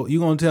 So you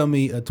gonna tell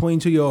me a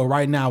 22-year-old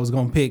right now is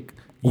gonna pick?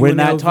 We're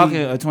not UNLV? talking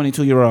a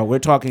 22-year-old. We're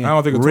talking I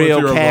don't think a real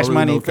 22-year-old Cash really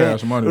Money. know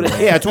Cash Money, bro.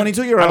 Yeah, a I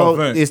 22-year-old don't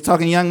think. is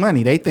talking Young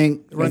Money. They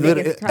think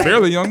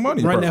Barely Young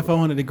Money. Run bro. that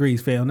 400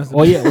 degrees, fam. That's the,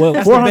 Oh, yeah, well,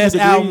 that's the 400 best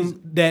degrees-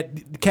 album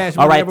that Cash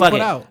All Money right, ever fuck put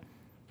it. out.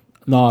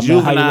 No,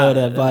 man, how you love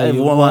that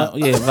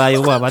value? Yeah,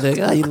 value up. I think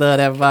you love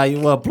that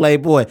value up,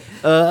 Playboy.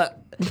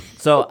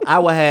 So I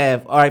would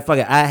have. All right, fuck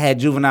it. I had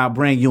Juvenile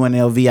bring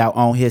UNLV out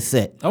on his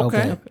set.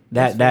 Okay.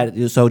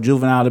 So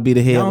Juvenile to be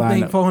the I don't headliner.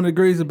 think 400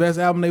 degrees is the best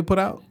album they put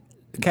out.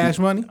 Cash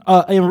Money.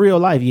 In real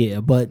life, yeah,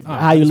 but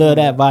how you love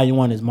that volume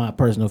 1 is my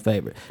personal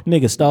favorite.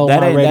 Nigga stole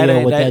my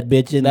radio with that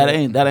bitch in that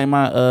there. ain't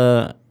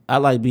my I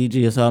like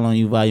BG. It's all on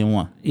you, volume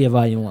 1. Yeah,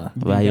 volume 1.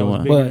 Volume That was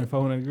 1. bigger But- than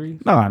 400 degrees.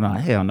 No,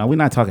 hell no. We're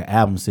not talking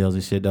album sales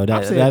and shit though.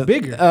 I said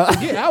bigger.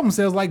 Forget album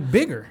sales like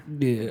bigger.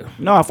 Yeah.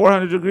 No,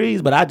 400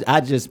 degrees. But I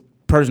just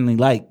personally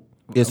like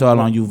It's All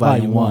on You,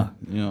 volume Volume 1. one.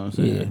 You know what I'm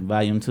saying? Yeah.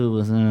 Volume 2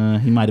 was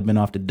he might have been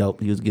off the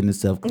dope. He was getting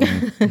himself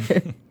clean.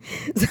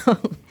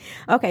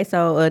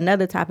 So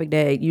another topic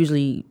that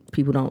usually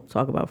people don't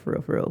talk about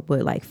for real,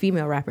 but like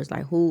female rappers,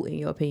 like who in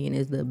your opinion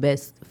is the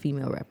best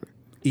female rapper?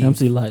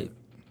 MC Light.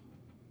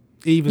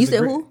 Eve You is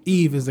said who?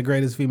 Eve is the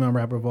greatest female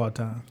rapper of all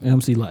time,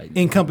 MC Light.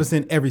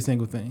 encompassing every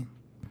single thing.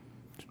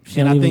 She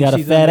don't I even think got a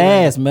she's fat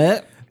underrated. ass,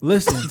 man.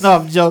 Listen, No,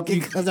 I'm joking.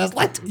 Because that's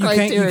like the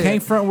you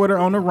can't front with her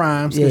on the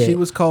rhymes because Yeah. she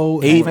was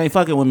cold. Eve ain't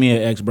fucking with me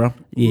at X, bro.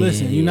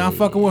 Listen, you're not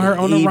fucking with her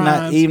on the Eve not-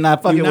 rhymes. Eve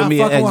not fucking You're with not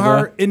me at fucking X, with bro.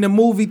 her in the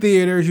movie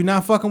theaters. You're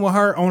not fucking with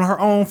her on her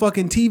own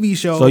fucking TV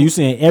show. So you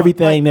saying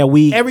everything Like, that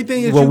we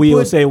everything that what you we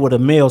would put- say what a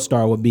male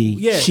star would be,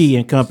 Yes. she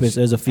encompassed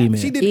as a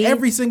female. She did Eve?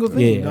 every single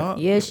thing, Yeah. dog.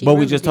 Yeah, she. But we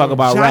really just did. talk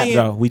about Giant-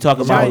 rap though. We talk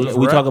giant about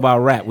we rap. talk about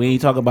rap. We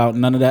ain't talk about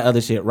none of that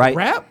other shit, right?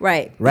 Rap?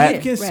 Right. Rap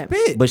Eve can rap.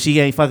 spit. But she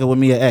ain't fucking with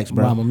me at X,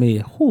 bro. Mama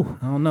Mia. Whew.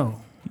 I don't know.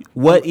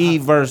 What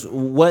Eve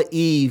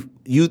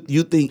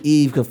you think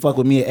Eve could fuck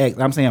with me at X?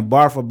 I'm saying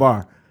bar for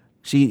bar.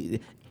 She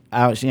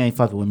ain't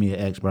fucking with me at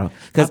X, bro.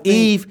 Cause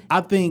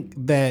I think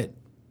that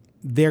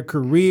their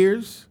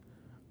careers,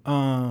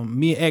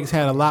 Mia X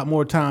had a lot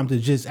more time to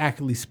just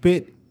actually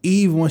spit.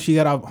 Eve, when she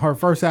got out her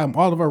first album,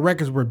 all of her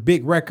records were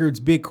big records,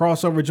 big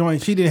crossover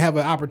joints. She didn't have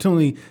an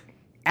opportunity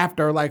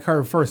after like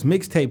her first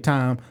mixtape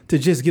time to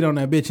just get on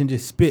that bitch and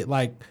just spit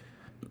like,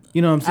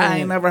 you know what I'm saying? I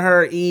ain't never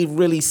heard Eve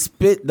really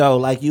spit though.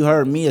 Like you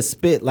heard Mia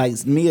spit.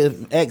 Like Mia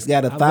X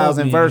got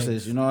 1,000 Mia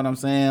verses. X. You know what I'm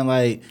saying?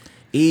 Like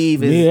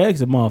Eve is. Mia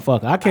X a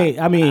motherfucker. I can't.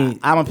 I mean,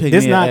 I'ma pick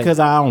This Mia not X. because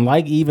I don't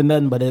like Eve or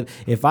nothing, but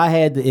if I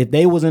had to, if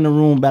they was in the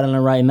room battling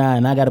right now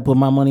and I got to put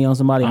my money on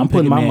somebody, I'm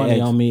putting picking my Mia money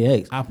X. on Mia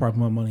X. I probably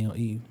put my money on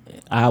Eve.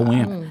 I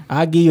win.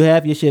 I'll give you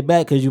half your shit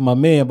back because you my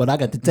man, but I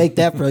got to take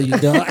that from you,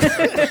 dog.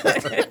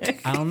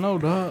 I don't know,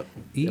 dog.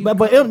 Eve,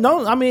 but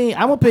no, I mean,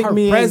 I'm gonna pick her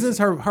Mia presence,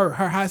 X. her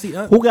high seat.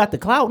 Who got the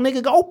clout,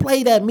 nigga? Go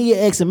play that Mia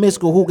X and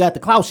Mystical. Who got the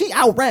clout? She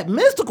out rap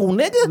Mystical,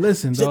 nigga.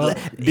 Listen, dog.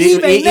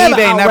 Eve ain't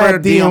never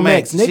out-rapped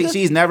DMX. nigga.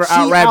 She's never She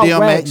out-rapped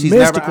out-rapped DMX. She's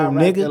never Mystical,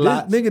 out-rapped nigga. a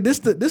lot. Nigga, this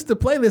the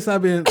playlist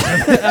I've been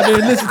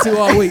listening to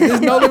all week.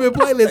 There's No Limit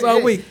playlist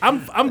all week.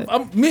 I'm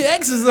Mia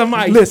X is on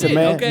my Listen, shit,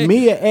 man, okay?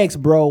 Mia X,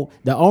 bro.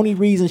 The only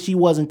reason she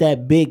wasn't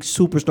that big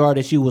superstar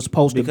that she was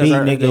supposed Because to be,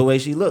 her- nigga, the way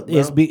she looked, bro.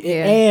 is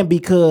Yeah. and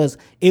because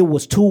it was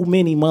was too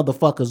many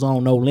motherfuckers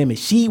on No Limit.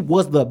 She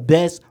was the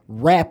best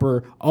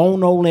rapper on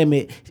No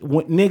Limit.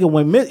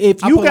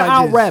 If you can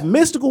out rap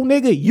Mystical,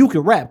 nigga, you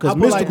can rap because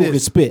Mystical can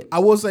spit. I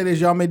will say this,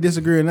 y'all may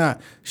disagree or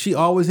not. She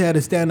always had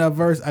a stand up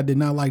verse. I did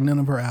not like none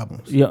of her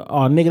albums. Yeah,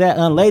 nigga, that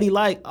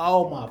Unladylike.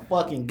 Oh my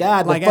fucking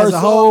god! Like the first as a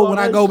whole, when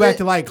song I go back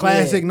to like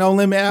classic No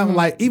Limit album,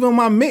 like even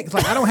my mix,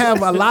 like I don't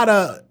have a lot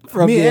of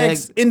Mia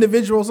X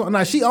individual songs.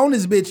 Now she on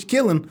this bitch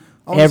killing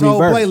on every this whole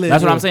verse. playlist.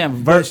 That's what I'm saying.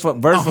 Verse for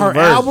verse,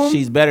 album,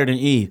 she's better than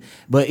Eve.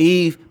 But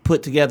Eve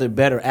put together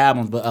better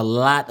albums, but a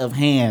lot of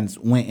hands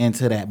went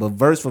into that. But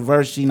verse for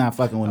verse, she not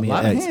fucking with me. A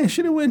lot of hands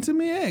should have went to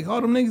Mia X.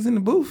 All them niggas in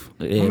the booth.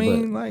 Yeah, I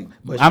mean,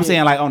 but I'm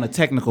saying like on the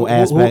technical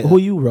aspect. Who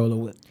you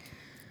rolling with?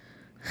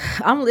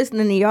 I'm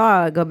listening to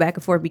y'all go back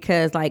and forth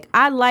because like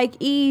I like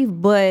Eve,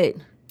 but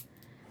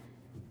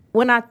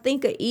when I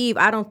think of Eve,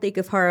 I don't think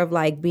of her of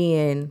like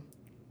being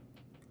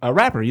a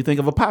rapper. You think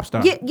of a pop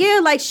star. Yeah,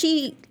 like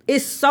she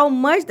is so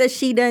much that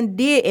she done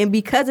did, and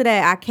because of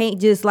that, I can't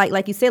just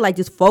like you said, like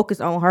just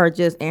focus on her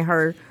just in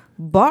her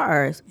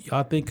bars.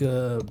 Y'all think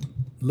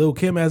Lil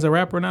Kim as a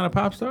rapper, not a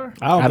pop star?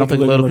 I don't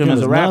think Lil Kim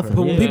is a rapper.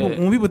 But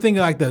when people think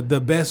of like the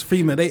best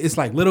female, it's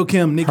like Lil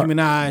Kim, Nicki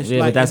Minaj. Yeah,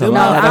 like but that's a No,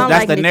 lot. I don't That's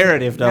like the Nicki.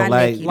 narrative though. Not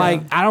Like, Nicki,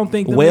 Like I don't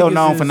think them well niggas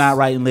known is- for not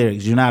writing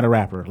lyrics. You're not a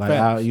rapper. Like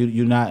Facts.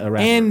 you're not a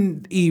rapper.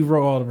 And Eve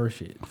wrote all of her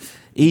shit.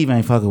 Eve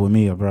ain't fucking with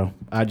me, bro.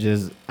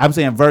 I'm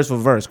saying verse for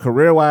verse.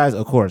 Career wise,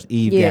 of course,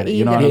 Eve Yeah, got it. Eve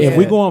You know got what I'm it. If saying?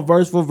 we going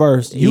verse for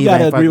verse, you Eve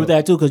gotta ain't agree with fucking-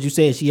 that too because you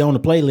said she on the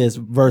playlist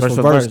verse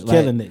for verse,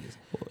 killing like, niggas.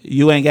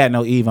 You ain't got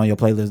no Eve on your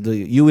playlist, do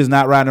you? You is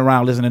not riding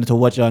around listening to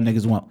what y'all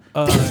niggas want.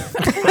 I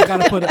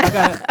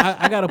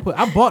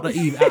bought the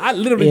Eve. I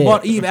literally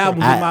bought Eve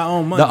albums with my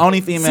own money. The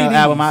only female CDs.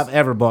 album I've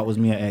ever bought was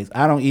Mia X.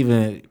 I don't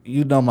even,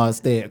 you know my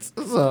stance.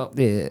 So,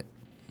 yeah.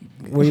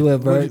 Where you at,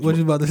 Virg? What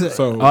you about to say?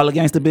 So All a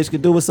gangsta bitch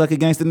could do was suck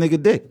against a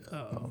nigga dick.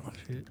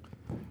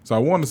 I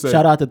wanted to say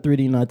Shout out to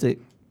 3D Nautic.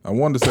 I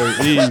wanted to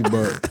say Eve,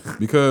 but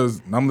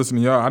because I'm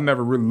listening to y'all, I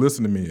never really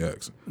listened to Mia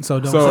X. So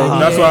don't So say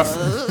that's Mia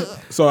why.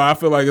 So I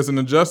feel like it's an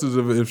injustice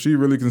if she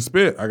really can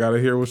spit. I gotta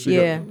hear what she.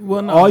 Yeah. Got.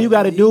 Well, no, All you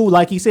got to do,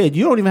 like he said,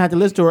 you don't even have to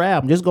listen to her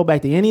album. Just go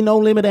back to any No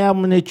Limit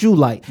album that you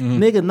like.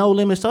 Nigga, No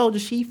Limit Soldier,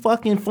 she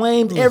fucking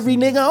flamed every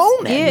nigga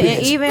on that Yeah, bitch.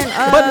 and even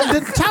But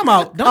the time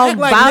out. Don't act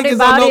like About niggas It,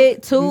 About don't know.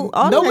 It too.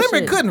 All No that Limit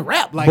shit. couldn't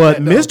rap like But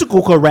that. though.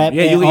 Mystical could rap.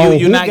 Yeah, and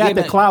you who not got getting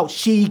the it. clout?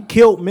 She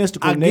killed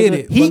Mystical, I nigga. get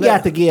it, He but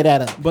got to get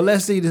at her. But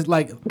let's see this.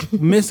 Like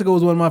Mystical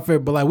was one of my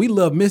favorite. But like we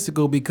love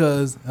Mystical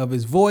because of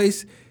his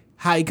voice.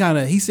 How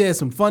he said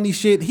some funny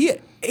shit. He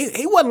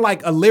wasn't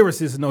like a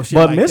lyricist, no shit.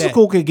 But like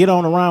Mystical that. could get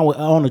on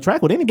the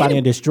track with anybody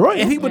and destroy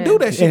him. and he would do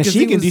that shit. And 'cause she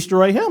he can was-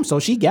 destroy him, so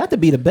she got to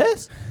be the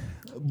best.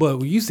 But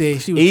when you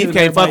said she was Eve killing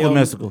can't fuck everybody with on-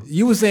 Mystical.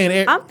 You were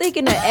saying I'm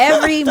thinking of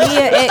every Mia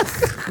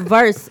X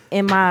verse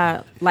in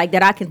my like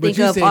that I can but think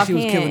you of said she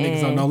was offhand. killing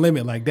niggas on No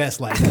Limit. Like that's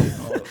like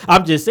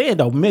I'm just saying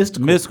though,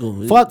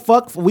 Mystical.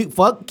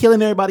 Fuck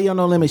killing everybody on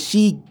No Limit.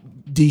 She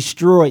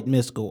destroyed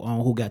Mystical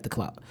on Who Got the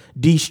Clout.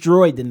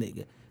 Destroyed the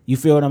nigga. You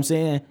feel what I'm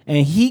saying?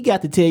 And he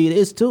got to tell you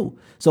this too.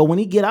 So when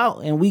he get out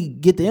and we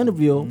get the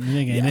interview,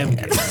 nigga ain't never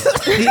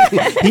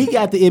get he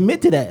got to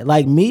admit to that.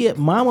 Like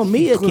Mama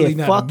Mia Clearly can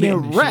not fucking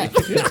admitting rap.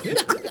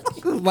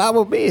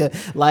 Mama Mia.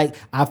 Like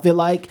I feel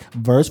like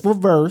verse for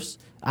verse.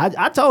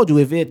 I told you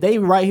if they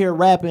right here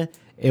rapping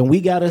and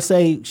we gotta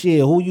say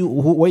shit,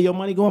 where your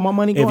money going? My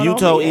money going. If you on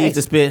told Mia Eve X.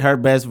 to spit her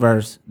best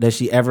verse that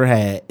she ever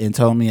had and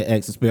told Mia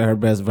X to spit her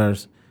best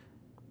verse,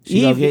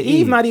 she gonna get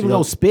Eve not even She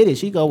gonna spit it.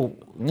 She go.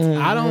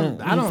 I don't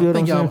feel what think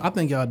I'm y'all. saying?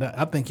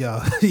 I think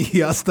y'all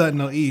y'all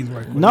stunting on Eve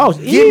right No,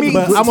 Give me,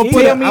 But I'm I'ma gonna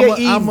put tell it- me I'ma-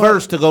 an Eve I'ma-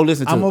 verse to go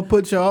listen to. I'm gonna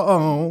put y'all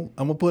on.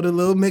 I'm gonna put a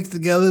little mix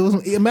together.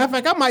 Matter of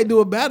fact, I might do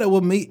a battle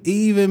with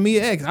Eve and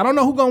Mia X. I don't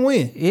know who gonna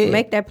win.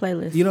 Make that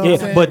playlist. You know what I'm Yeah,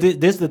 saying? but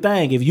this the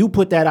thing. If you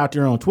put that out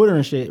there on Twitter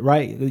and shit,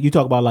 right? You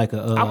talk about like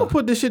a. I'm gonna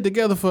put this shit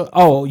together for.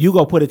 Oh, you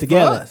go put it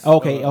together. us.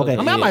 Okay. I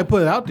mean, I might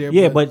put it out there.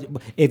 Yeah, but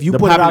if you The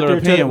put it out popular there,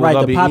 opinion will right?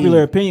 go The be popular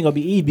Eve. opinion gonna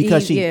be Eve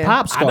because Eve, she yeah.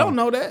 pop star. I don't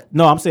know that.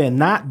 No, I'm saying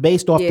not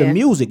based off the Yeah.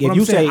 music. What If I'm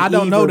you saying, say I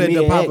don't Eve know or that the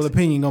Mia popular X,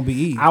 opinion gonna be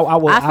Eve.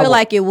 I feel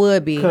like it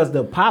would be because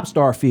the pop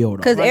star field.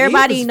 because Like,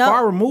 everybody Eve is know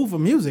far removed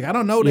from music. I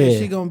don't know that Yeah.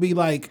 she gonna be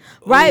like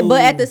right,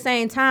 but ooh. at the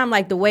same time,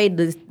 like the way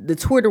the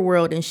Twitter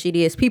world and shit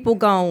is, people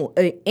gon'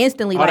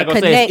 instantly All they like gonna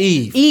say connect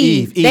is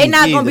Eve, They Eve,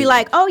 not Eve. gonna be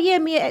like, oh yeah,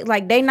 Mia X.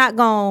 Like they not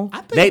gonna.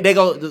 They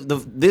go.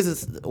 This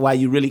is why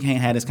you really can't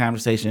have this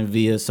conversation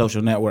via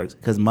social networks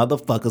because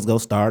motherfuckers go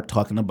start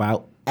talking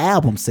about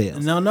album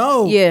sales.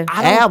 No. Yeah.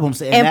 I don't- Album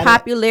sales And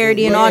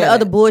popularity and all the Yeah.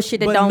 other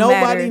bullshit that But don't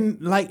nobody matter.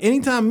 like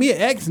anytime Mia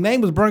X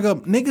name was brought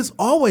up, niggas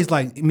always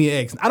like Mia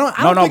X. I don't think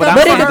but I've But it I'm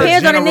saying ever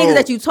depends on the general- niggas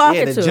that you talking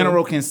yeah, the to.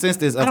 general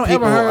consensus I of don't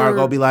people ever are heard-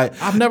 gonna be like,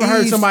 I've never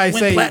heard "Eve somebody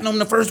went say- platinum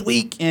the first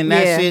week and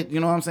that Yeah. shit." You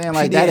know what I'm saying? She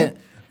Like that. did.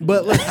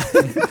 But like,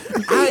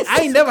 I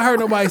ain't never heard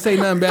nobody say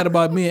nothing bad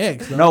about Mia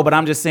X. though. No, but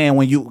I'm just saying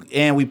when you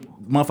and we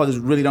motherfuckers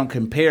really don't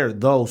compare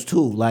those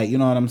two. Like you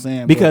know what I'm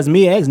saying? Because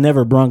Mia X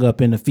never brung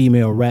up in the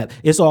female rap.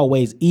 It's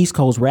always East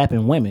Coast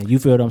rapping women. You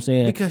feel what I'm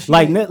saying? Because she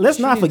like ain't- let's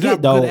she not didn't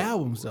forget drop though. good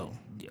albums though.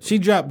 She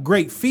dropped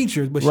great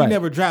features, but she Right.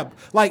 never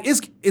dropped like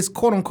it's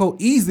quote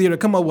unquote easier to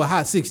come up with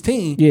Hot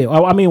 16. Yeah,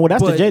 I mean, well,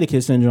 that's But- the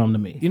Jadakiss syndrome to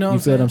me. You know, you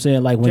feel what I'm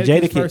saying? Like when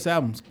Jadakiss Jadakiss first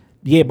albums.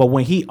 Yeah, but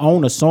when he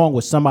own a song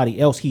with somebody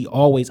else, he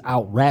always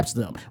out raps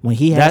them. When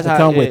he has That's to how-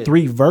 come yeah. with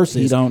 3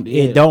 verses, He don't- it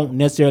yeah. don't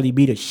necessarily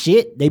be the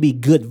shit. They be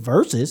good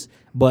verses,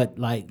 but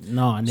like,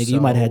 nah, nigga, you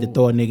might have had to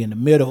throw a nigga in the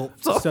middle.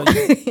 So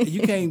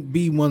you can't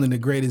be one of the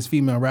greatest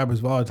female rappers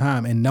of all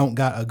time and don't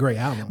got a great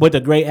album. But the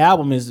great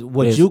album is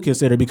what Yes. you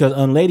consider because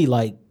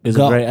Unladylike It's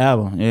go. a great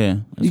album. Yeah.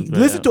 It's a You great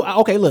listen album. to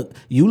okay. Look,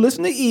 you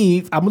listen to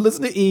Eve. I'm gonna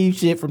listen to Eve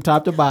shit from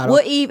top to bottom.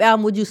 What Eve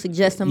album would you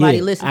suggest somebody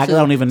Yeah, listen I to?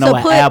 don't even know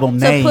an album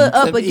name To put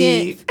up of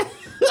against.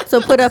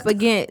 To put up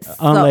against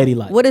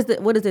Unladylike. What is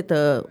it? What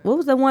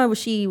was the one where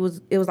she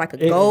was? It was like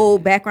a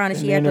gold background and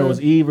And she then had there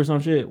was Eve or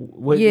some shit.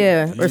 What-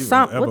 yeah or Even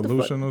something. What the fuck?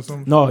 Evolution or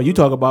something. No, you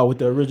talk about with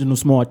the original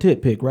Small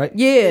Tip pick, right?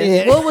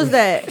 Yeah. What was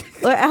that?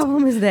 What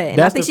album is that? And I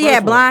That's think the she first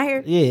had one. blonde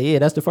hair. Yeah,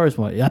 that's the first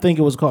one. I think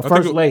it was called I think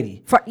First it-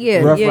 Lady. Yeah,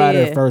 Rough yeah,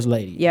 Rider, yeah. First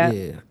Lady. Yeah.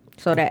 Yeah.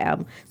 So that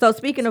album. So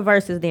speaking of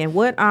verses, then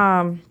what?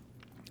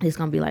 It's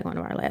gonna be like one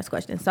of our last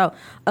questions. So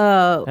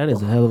That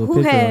is a hell of a who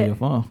picture had- on your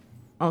phone.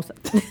 oh, so-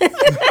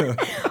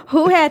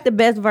 who had the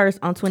best verse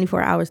on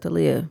 24 Hours to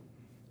Live?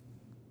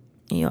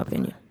 In your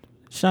opinion?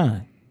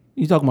 Shine.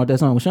 You talking about that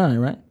song with Shine,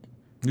 right?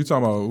 You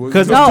talking about? what-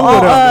 Because you no, talking two of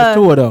about- them. There's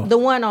two of them. The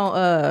one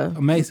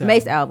on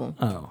Mace album.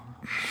 Oh.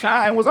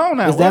 Shine was on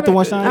that. Is that the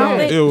one Shine? I don't on?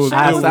 think- It was.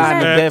 Shine it was was on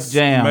that. Def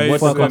Jam. Mace, What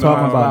fuck I'm and,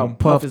 talking about? Puff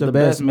Puff is the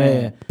best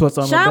man. Puts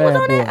on Shine the was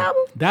bad on boy. that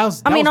album. That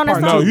was, I mean, was on that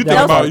part song. No, two. you That think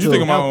was about part you two.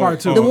 think That was about part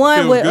two. The one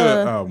Feels with,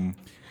 Good album.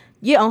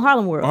 Yeah, on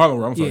Harlem World.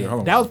 Harlem, I'm sorry, Yeah,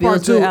 Harlem. that was Feels part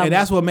Good two, album. and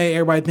that's what made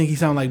everybody think he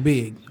sounded like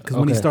Big. Because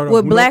when he Okay. started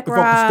With off, Black if I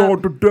Rob. can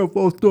start to death,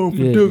 I'll start for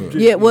Yeah. death.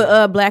 Yeah,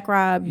 with Black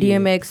Rob,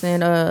 DMX,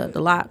 and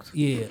the Locks.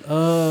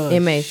 Yeah.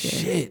 Mace,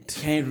 yeah. Shit.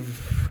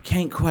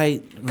 Can't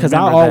quite. Because I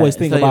remember always that.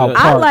 think So, about yeah.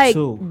 I part like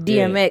two.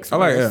 DMX. I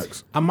like verse.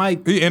 X. I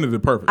might. He ended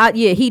it perfect.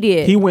 Yeah, he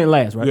did. He went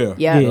last, right? Yeah.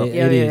 Yeah, yeah, it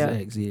yeah, is yeah.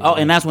 X. Yeah. Oh,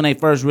 and that's when they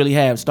first really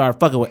have started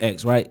fucking with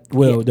X, right?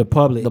 well, the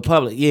public. The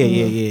public. Yeah,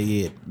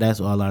 yeah. That's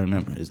all I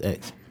remember is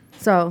X.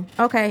 So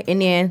okay, and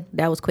then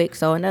that was quick.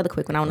 So another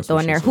quick one I want to throw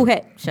in there. Who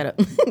had? Shut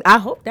up. I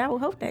hope that.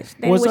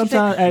 Well,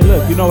 sometimes, hey,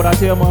 look, you know what I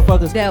tell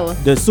motherfuckers? That one.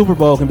 The Super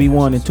Bowl can be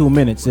won in 2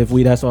 minutes if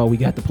that's all we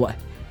got to play.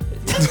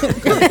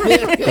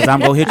 Because I'm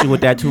going to hit you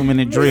with that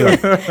 2-minute drill.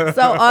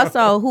 So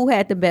also, who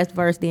had the best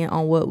verse then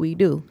on What We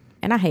Do?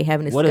 And I hate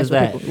having this. What is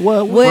discussion that? with people.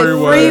 What? With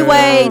Freeway.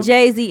 Freeway,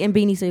 Jay-Z, and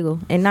Beanie Siegel.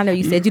 And I know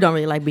you said you don't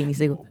really like Beanie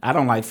Siegel. I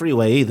don't like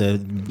Freeway either.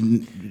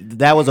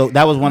 That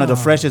was one of the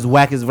freshest,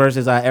 wackest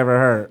verses I ever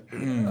heard.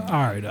 All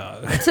right,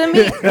 dog. To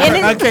me, and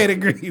I it's, can't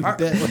agree with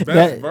that.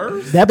 Best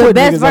verse. That the put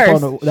best niggas up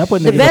verse. on the, that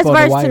put The niggas best up on the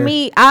verse wire. to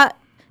me,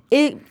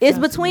 it's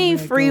between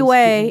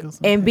Freeway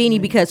and Beanie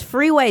because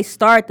Freeway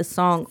started the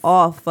song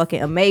off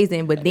fucking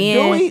amazing, but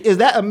then Is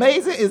that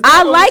amazing? Is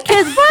I that like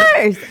his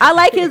verse. I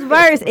like his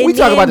verse. And We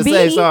talk then about the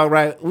same Beanie- song,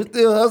 right? We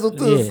still hustle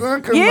till the Yeah.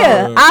 sun comes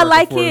Yeah, up. I Back like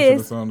and forth to the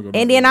his, song to go and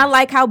back then and I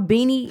like how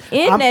Beanie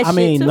in that I shit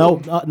mean, too.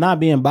 no, not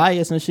being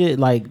biased and shit.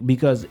 Like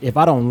because if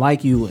I don't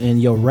like you and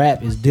your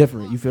rap is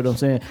different, you feel what I'm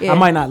saying? Yeah. I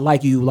might not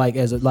like you like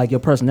as like your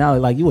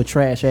personality, like you a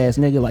trash ass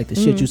nigga, like the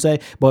shit you say.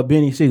 But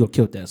Benny Siegel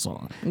killed that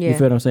song. Yeah. You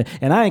feel what I'm saying?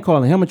 And I ain't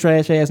calling him a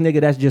trash ass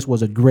nigga. That just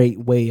was a great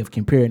way of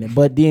comparing it.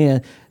 But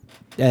then,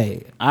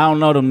 hey, I don't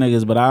know them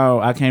niggas, but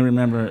I can't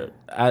remember.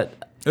 I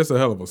It's a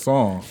hell of a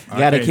song. I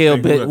gotta can't kill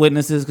think who that-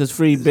 witnesses because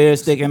free bear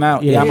sticking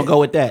out. Yeah, Yeah. I'm gonna go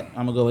with that.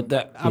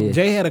 Yeah.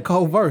 Jay had a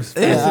cold verse.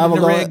 Yeah, Faster I'ma than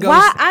the go- Red Ghost.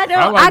 Why I don't?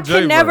 I I, like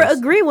can Jay never verse.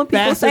 agree when people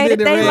Faster say than that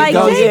the they Red like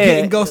Ghost. Jay. Yeah.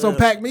 Getting Ghost on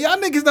Pac Man. Y'all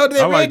niggas know that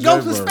I like Red Jay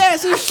Ghost was verse.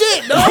 fast as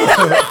shit, dog.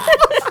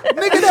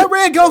 Nigga, that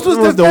Red Ghost was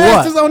Was the the what?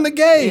 fastest on the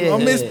game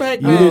on Miss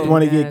Pac you Man. didn't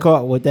want to God. get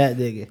caught with that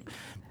nigga.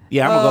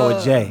 Yeah, I'm gonna go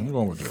with Jay. I'm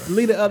going with Jay.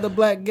 Leader of the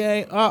Black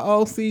Gang,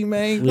 ROC,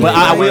 man. But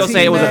I will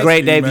say it was a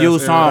great debut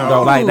song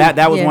though. Like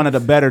that was Yeah. one of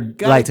the better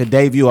like to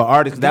debut an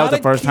artist. 'Cause that was the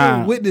first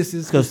time.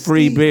 Witnesses Because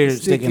free beard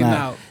sticking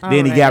out. Then he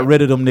Alright. got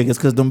rid of them niggas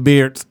because them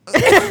beards.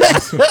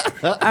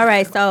 All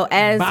right, so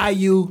as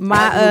Bayou,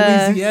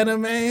 My, Louisiana,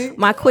 man.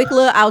 my quick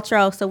little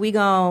outro, so we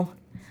gon'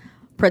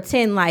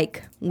 pretend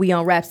like we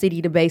on Rap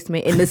City the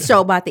basement and the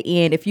show about to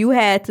end. If you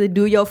had to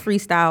do your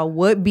freestyle,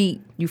 what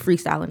beat you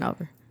freestyling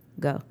over?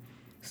 Go.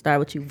 Start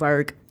with you,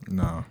 Verg.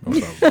 No, don't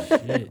start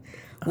with this.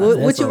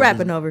 What you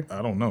rapping over?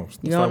 I don't know.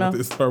 You don't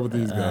know? Start with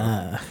these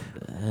guys.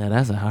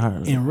 That's a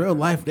hard. In real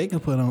life, they can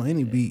put on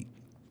any beat.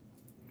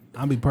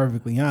 I'll be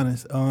perfectly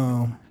honest.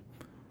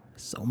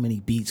 So many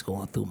beats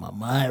going through my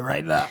mind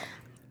right now.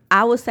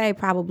 I would say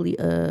probably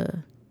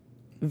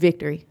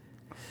Victory.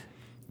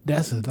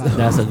 That's a lot.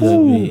 That's a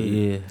good beat.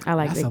 Yeah. I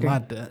like That's a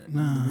Victory.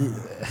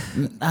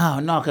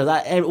 lot. No,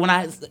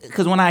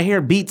 because when I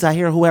hear beats, I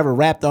hear whoever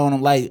rapped on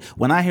them. Like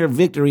when I hear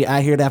Victory, I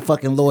hear that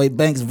fucking Lloyd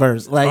Banks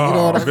verse. Like you know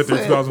Oh, what I'm Victory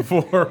saying?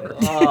 2004.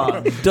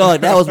 Oh,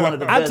 Doug, that was one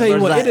of the I best tell you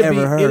verses what, I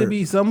ever heard. it'd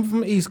be something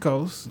from East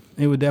Coast.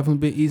 It would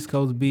definitely be East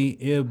Coast beat.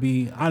 It'll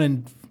be I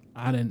didn't.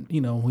 You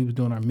know, we was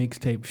doing our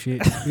mixtape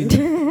shit.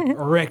 We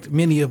wrecked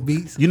many of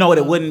beats. You know what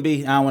it wouldn't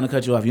be? I don't want to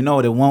cut you off. You know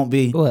what it won't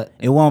be? What?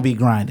 It won't be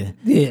grinding.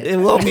 Yeah. It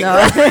won't be. No,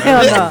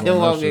 hell It no.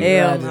 won't be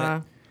Hell grinding.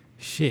 no.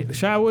 Shit,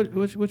 Shy,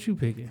 what you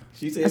picking?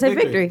 She said I said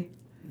victory.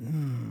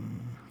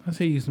 I'll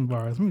tell you some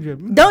bars. Let me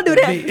drop, Don't do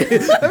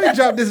that. Let me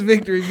drop this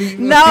victory beat.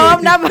 No,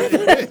 I'm not.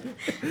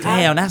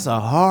 Damn, that's a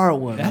hard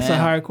one. That's man.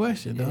 a hard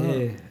question, dog.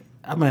 Yeah.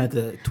 I'm gonna have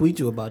to tweet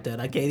you about that.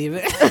 I can't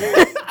even.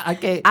 I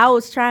can't. I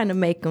was trying to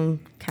make them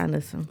kind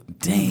of some.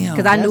 Damn.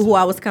 Because I knew who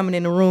I was coming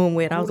in the room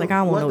with. I was like, I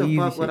don't want no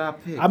easy shit. I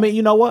pick? I mean,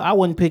 you know what? I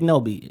wouldn't pick no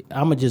beat.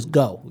 I'm gonna just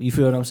go. You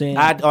feel what I'm saying?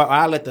 I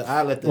let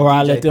the Or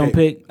I DJ let them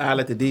pick. I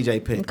let the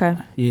DJ pick. Okay.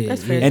 Yeah,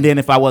 That's fair. And then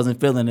if I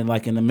wasn't feeling it,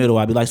 like in the middle,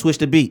 I'd be like, switch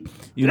the beat.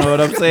 You know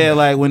what I'm saying?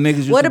 Like when niggas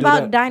used What to do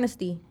about that.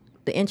 Dynasty?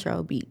 The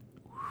intro beat.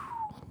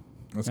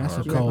 That's That's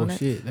some hard. cold that?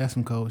 shit. That's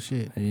some cold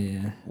shit.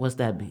 Yeah. What's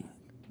that beat?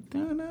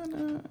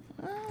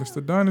 It's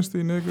the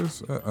Dynasty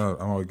niggas. I'm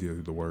gonna give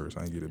you the words.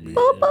 I ain't get it beat.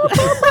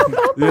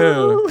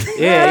 Yeah.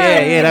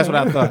 Yeah. That's what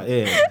I thought.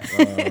 Yeah.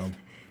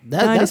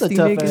 That's a Dynasty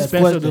tough niggas. ass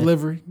Special question.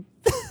 delivery.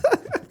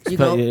 You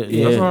go.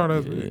 Yeah. That's hard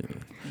as beat.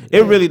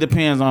 It really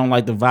depends on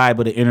like the vibe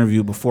of the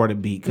interview before the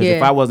beat. Because if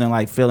Yeah. I wasn't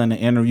like feeling the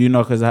interview, you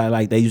know, because I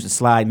like they used to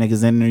slide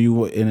niggas in there,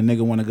 and a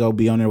nigga want to go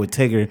be on there with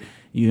Tigger,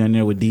 you in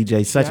there with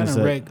DJ such I and done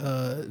such.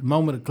 wreck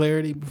Moment of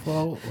Clarity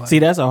before. Like, See,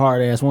 that's a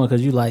hard ass one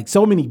because you like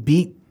so many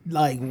beat.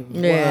 Like,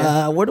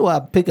 Yeah. where do I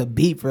pick a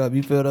beat from?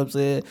 You feel what I'm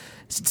saying?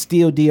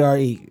 Still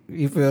DRE.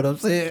 You feel what I'm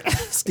saying?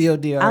 Still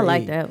DRE. I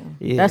like that one.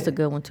 Yeah. That's a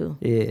good one too.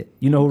 Yeah.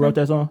 You know who wrote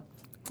that song?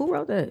 Who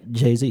wrote that?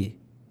 Jay-Z.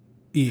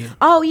 yeah.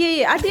 Oh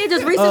yeah. I did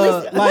just recently.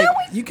 Like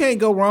you can't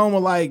go wrong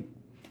with like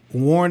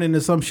Warning or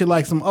some shit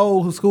like some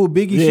old school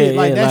Biggie Yeah, shit.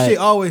 Like yeah, that like- shit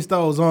always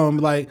throws on.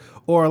 Like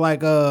or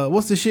like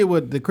what's the shit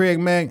with the Craig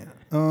Mack?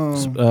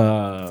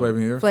 Flavor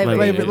here. Flavor.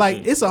 Flavor. Like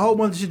it's a whole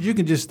bunch of shit you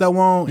can just throw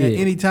on at Yeah.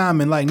 any time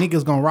and like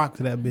niggas gonna rock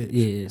to that bitch.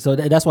 Yeah. So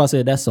that's why I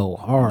said that's so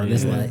hard.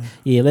 It's like,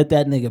 let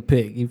that nigga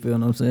pick. You feel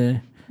what I'm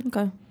saying?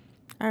 Okay.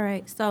 All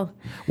right. So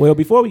Well,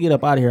 before we get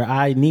up out of here,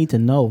 I need to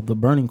know the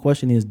burning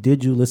question is: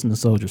 did you listen to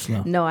Soldier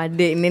Slum? no, I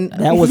didn't. And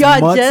That was y'all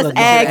months just ago.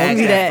 asked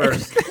me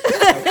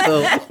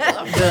that.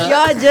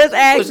 Y'all just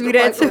asked me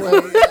that too.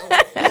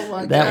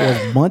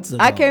 That was months ago.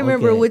 I can't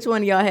remember Okay. which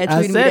one of y'all had I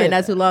tweeted me said that it.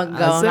 not too long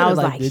ago, I and said I it, was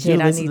like, like, did shit,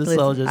 you I listen need to to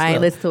listen. Soulja I ain't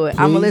Slum? listen to it. I'm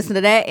gonna Please? listen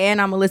to that,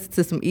 and I'm gonna listen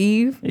to some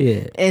Eve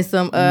Yeah. and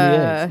some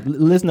Yes.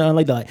 Listen to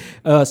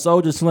Unlike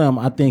Soldier Slim.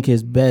 I think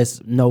his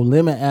best No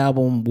Limit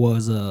album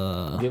was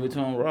Give it to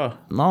him raw.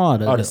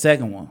 the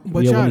second one.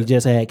 But yeah, y'all- when he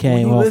just had when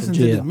came you off listen of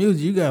to jail. the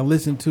music, you gotta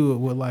listen to it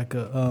with like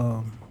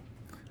a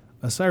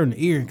certain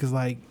ear, because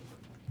like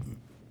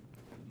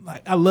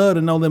I love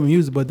the No Limit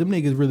music, but them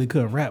niggas really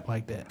couldn't rap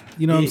like that.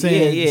 You know what I'm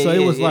saying? So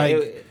it was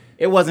like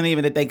it wasn't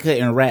even that they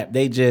couldn't rap.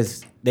 They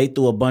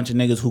threw a bunch of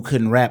niggas who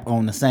couldn't rap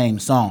on the same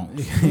song.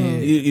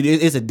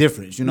 It's a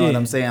difference. You know what Yeah.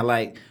 I'm saying?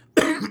 Like,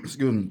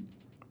 excuse me.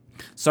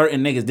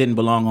 Certain niggas didn't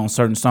belong on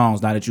certain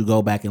songs. Now that you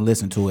go back and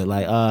listen to it,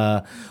 like,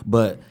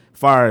 but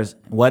far as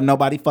wasn't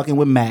nobody fucking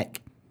with Mac.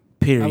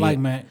 Period. I like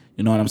Mac.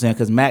 You know what I'm saying?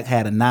 Because Mac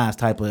had a nice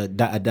type of a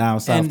down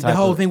south and type the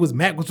whole of, thing was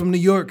Mac was from New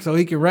York, so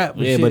he could rap.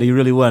 and yeah, shit. but he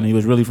really wasn't. He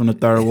was really from the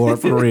third ward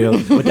for real.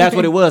 But that's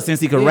what it was. Since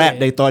he could rap,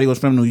 they thought he was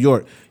from New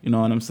York. You know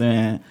what I'm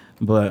saying?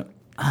 But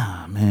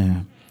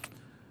man,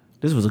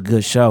 this was a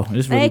good show.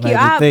 This really Thank made you.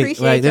 me I think.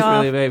 appreciate Like, this y'all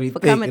really made me for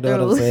think. coming You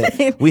know what I'm through.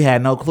 saying? We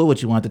had no clue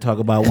what you wanted to talk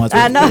about once.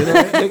 I know.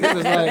 Niggas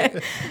was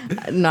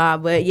like, Nah,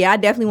 but yeah, I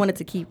definitely wanted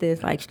to keep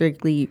this like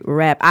strictly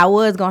rap. I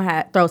was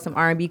gonna throw some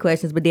R&B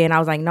questions, but then I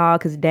was like, nah,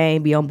 because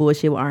Dane be on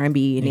bullshit with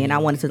R&B, and then I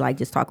wanted to like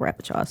just talk rap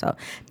with y'all. So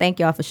thank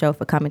y'all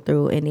for coming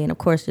through, and then of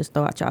course just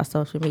throw out y'all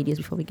social medias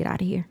before we get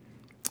out of here.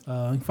 You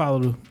can follow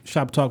the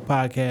Shop Talk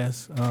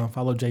podcast.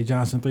 Follow Jay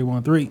Johnson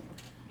 313.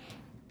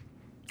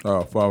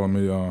 Follow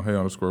me on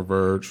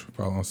Hey_Verge.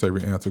 Follow on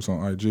Savory Antics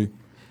on IG.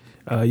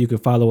 You can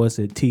follow us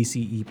at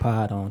TCE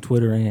Pod on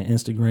Twitter and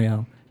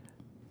Instagram.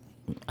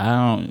 I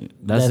don't.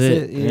 That's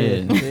it.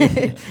 Yeah.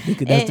 That's the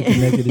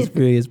Connected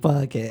Experience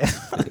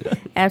podcast.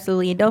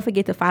 Absolutely. And don't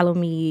forget to follow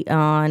me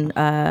on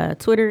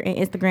Twitter and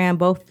Instagram,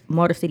 both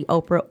Motor City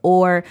Oprah,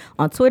 or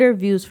on Twitter,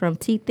 Views from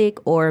T-Thick,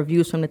 or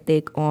Views from the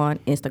Thick on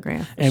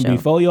Instagram. And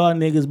before y'all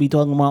niggas be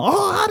talking about,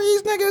 how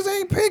these niggas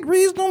ain't pick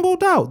Reasonable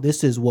Doubt.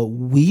 This is what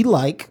we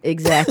like.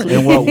 Exactly.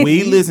 And what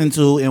we listen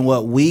to and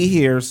what we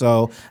hear.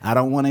 So I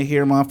don't want to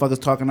hear motherfuckers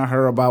talking to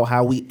her about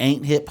how we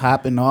ain't hip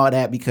hop and all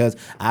that, because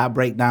I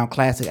break down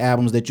classic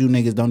albums that you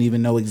niggas don't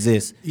even know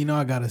exist. You know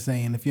I got a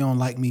saying: if you don't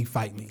like me,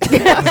 fight me.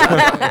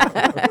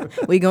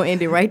 We gonna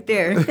end it right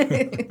there.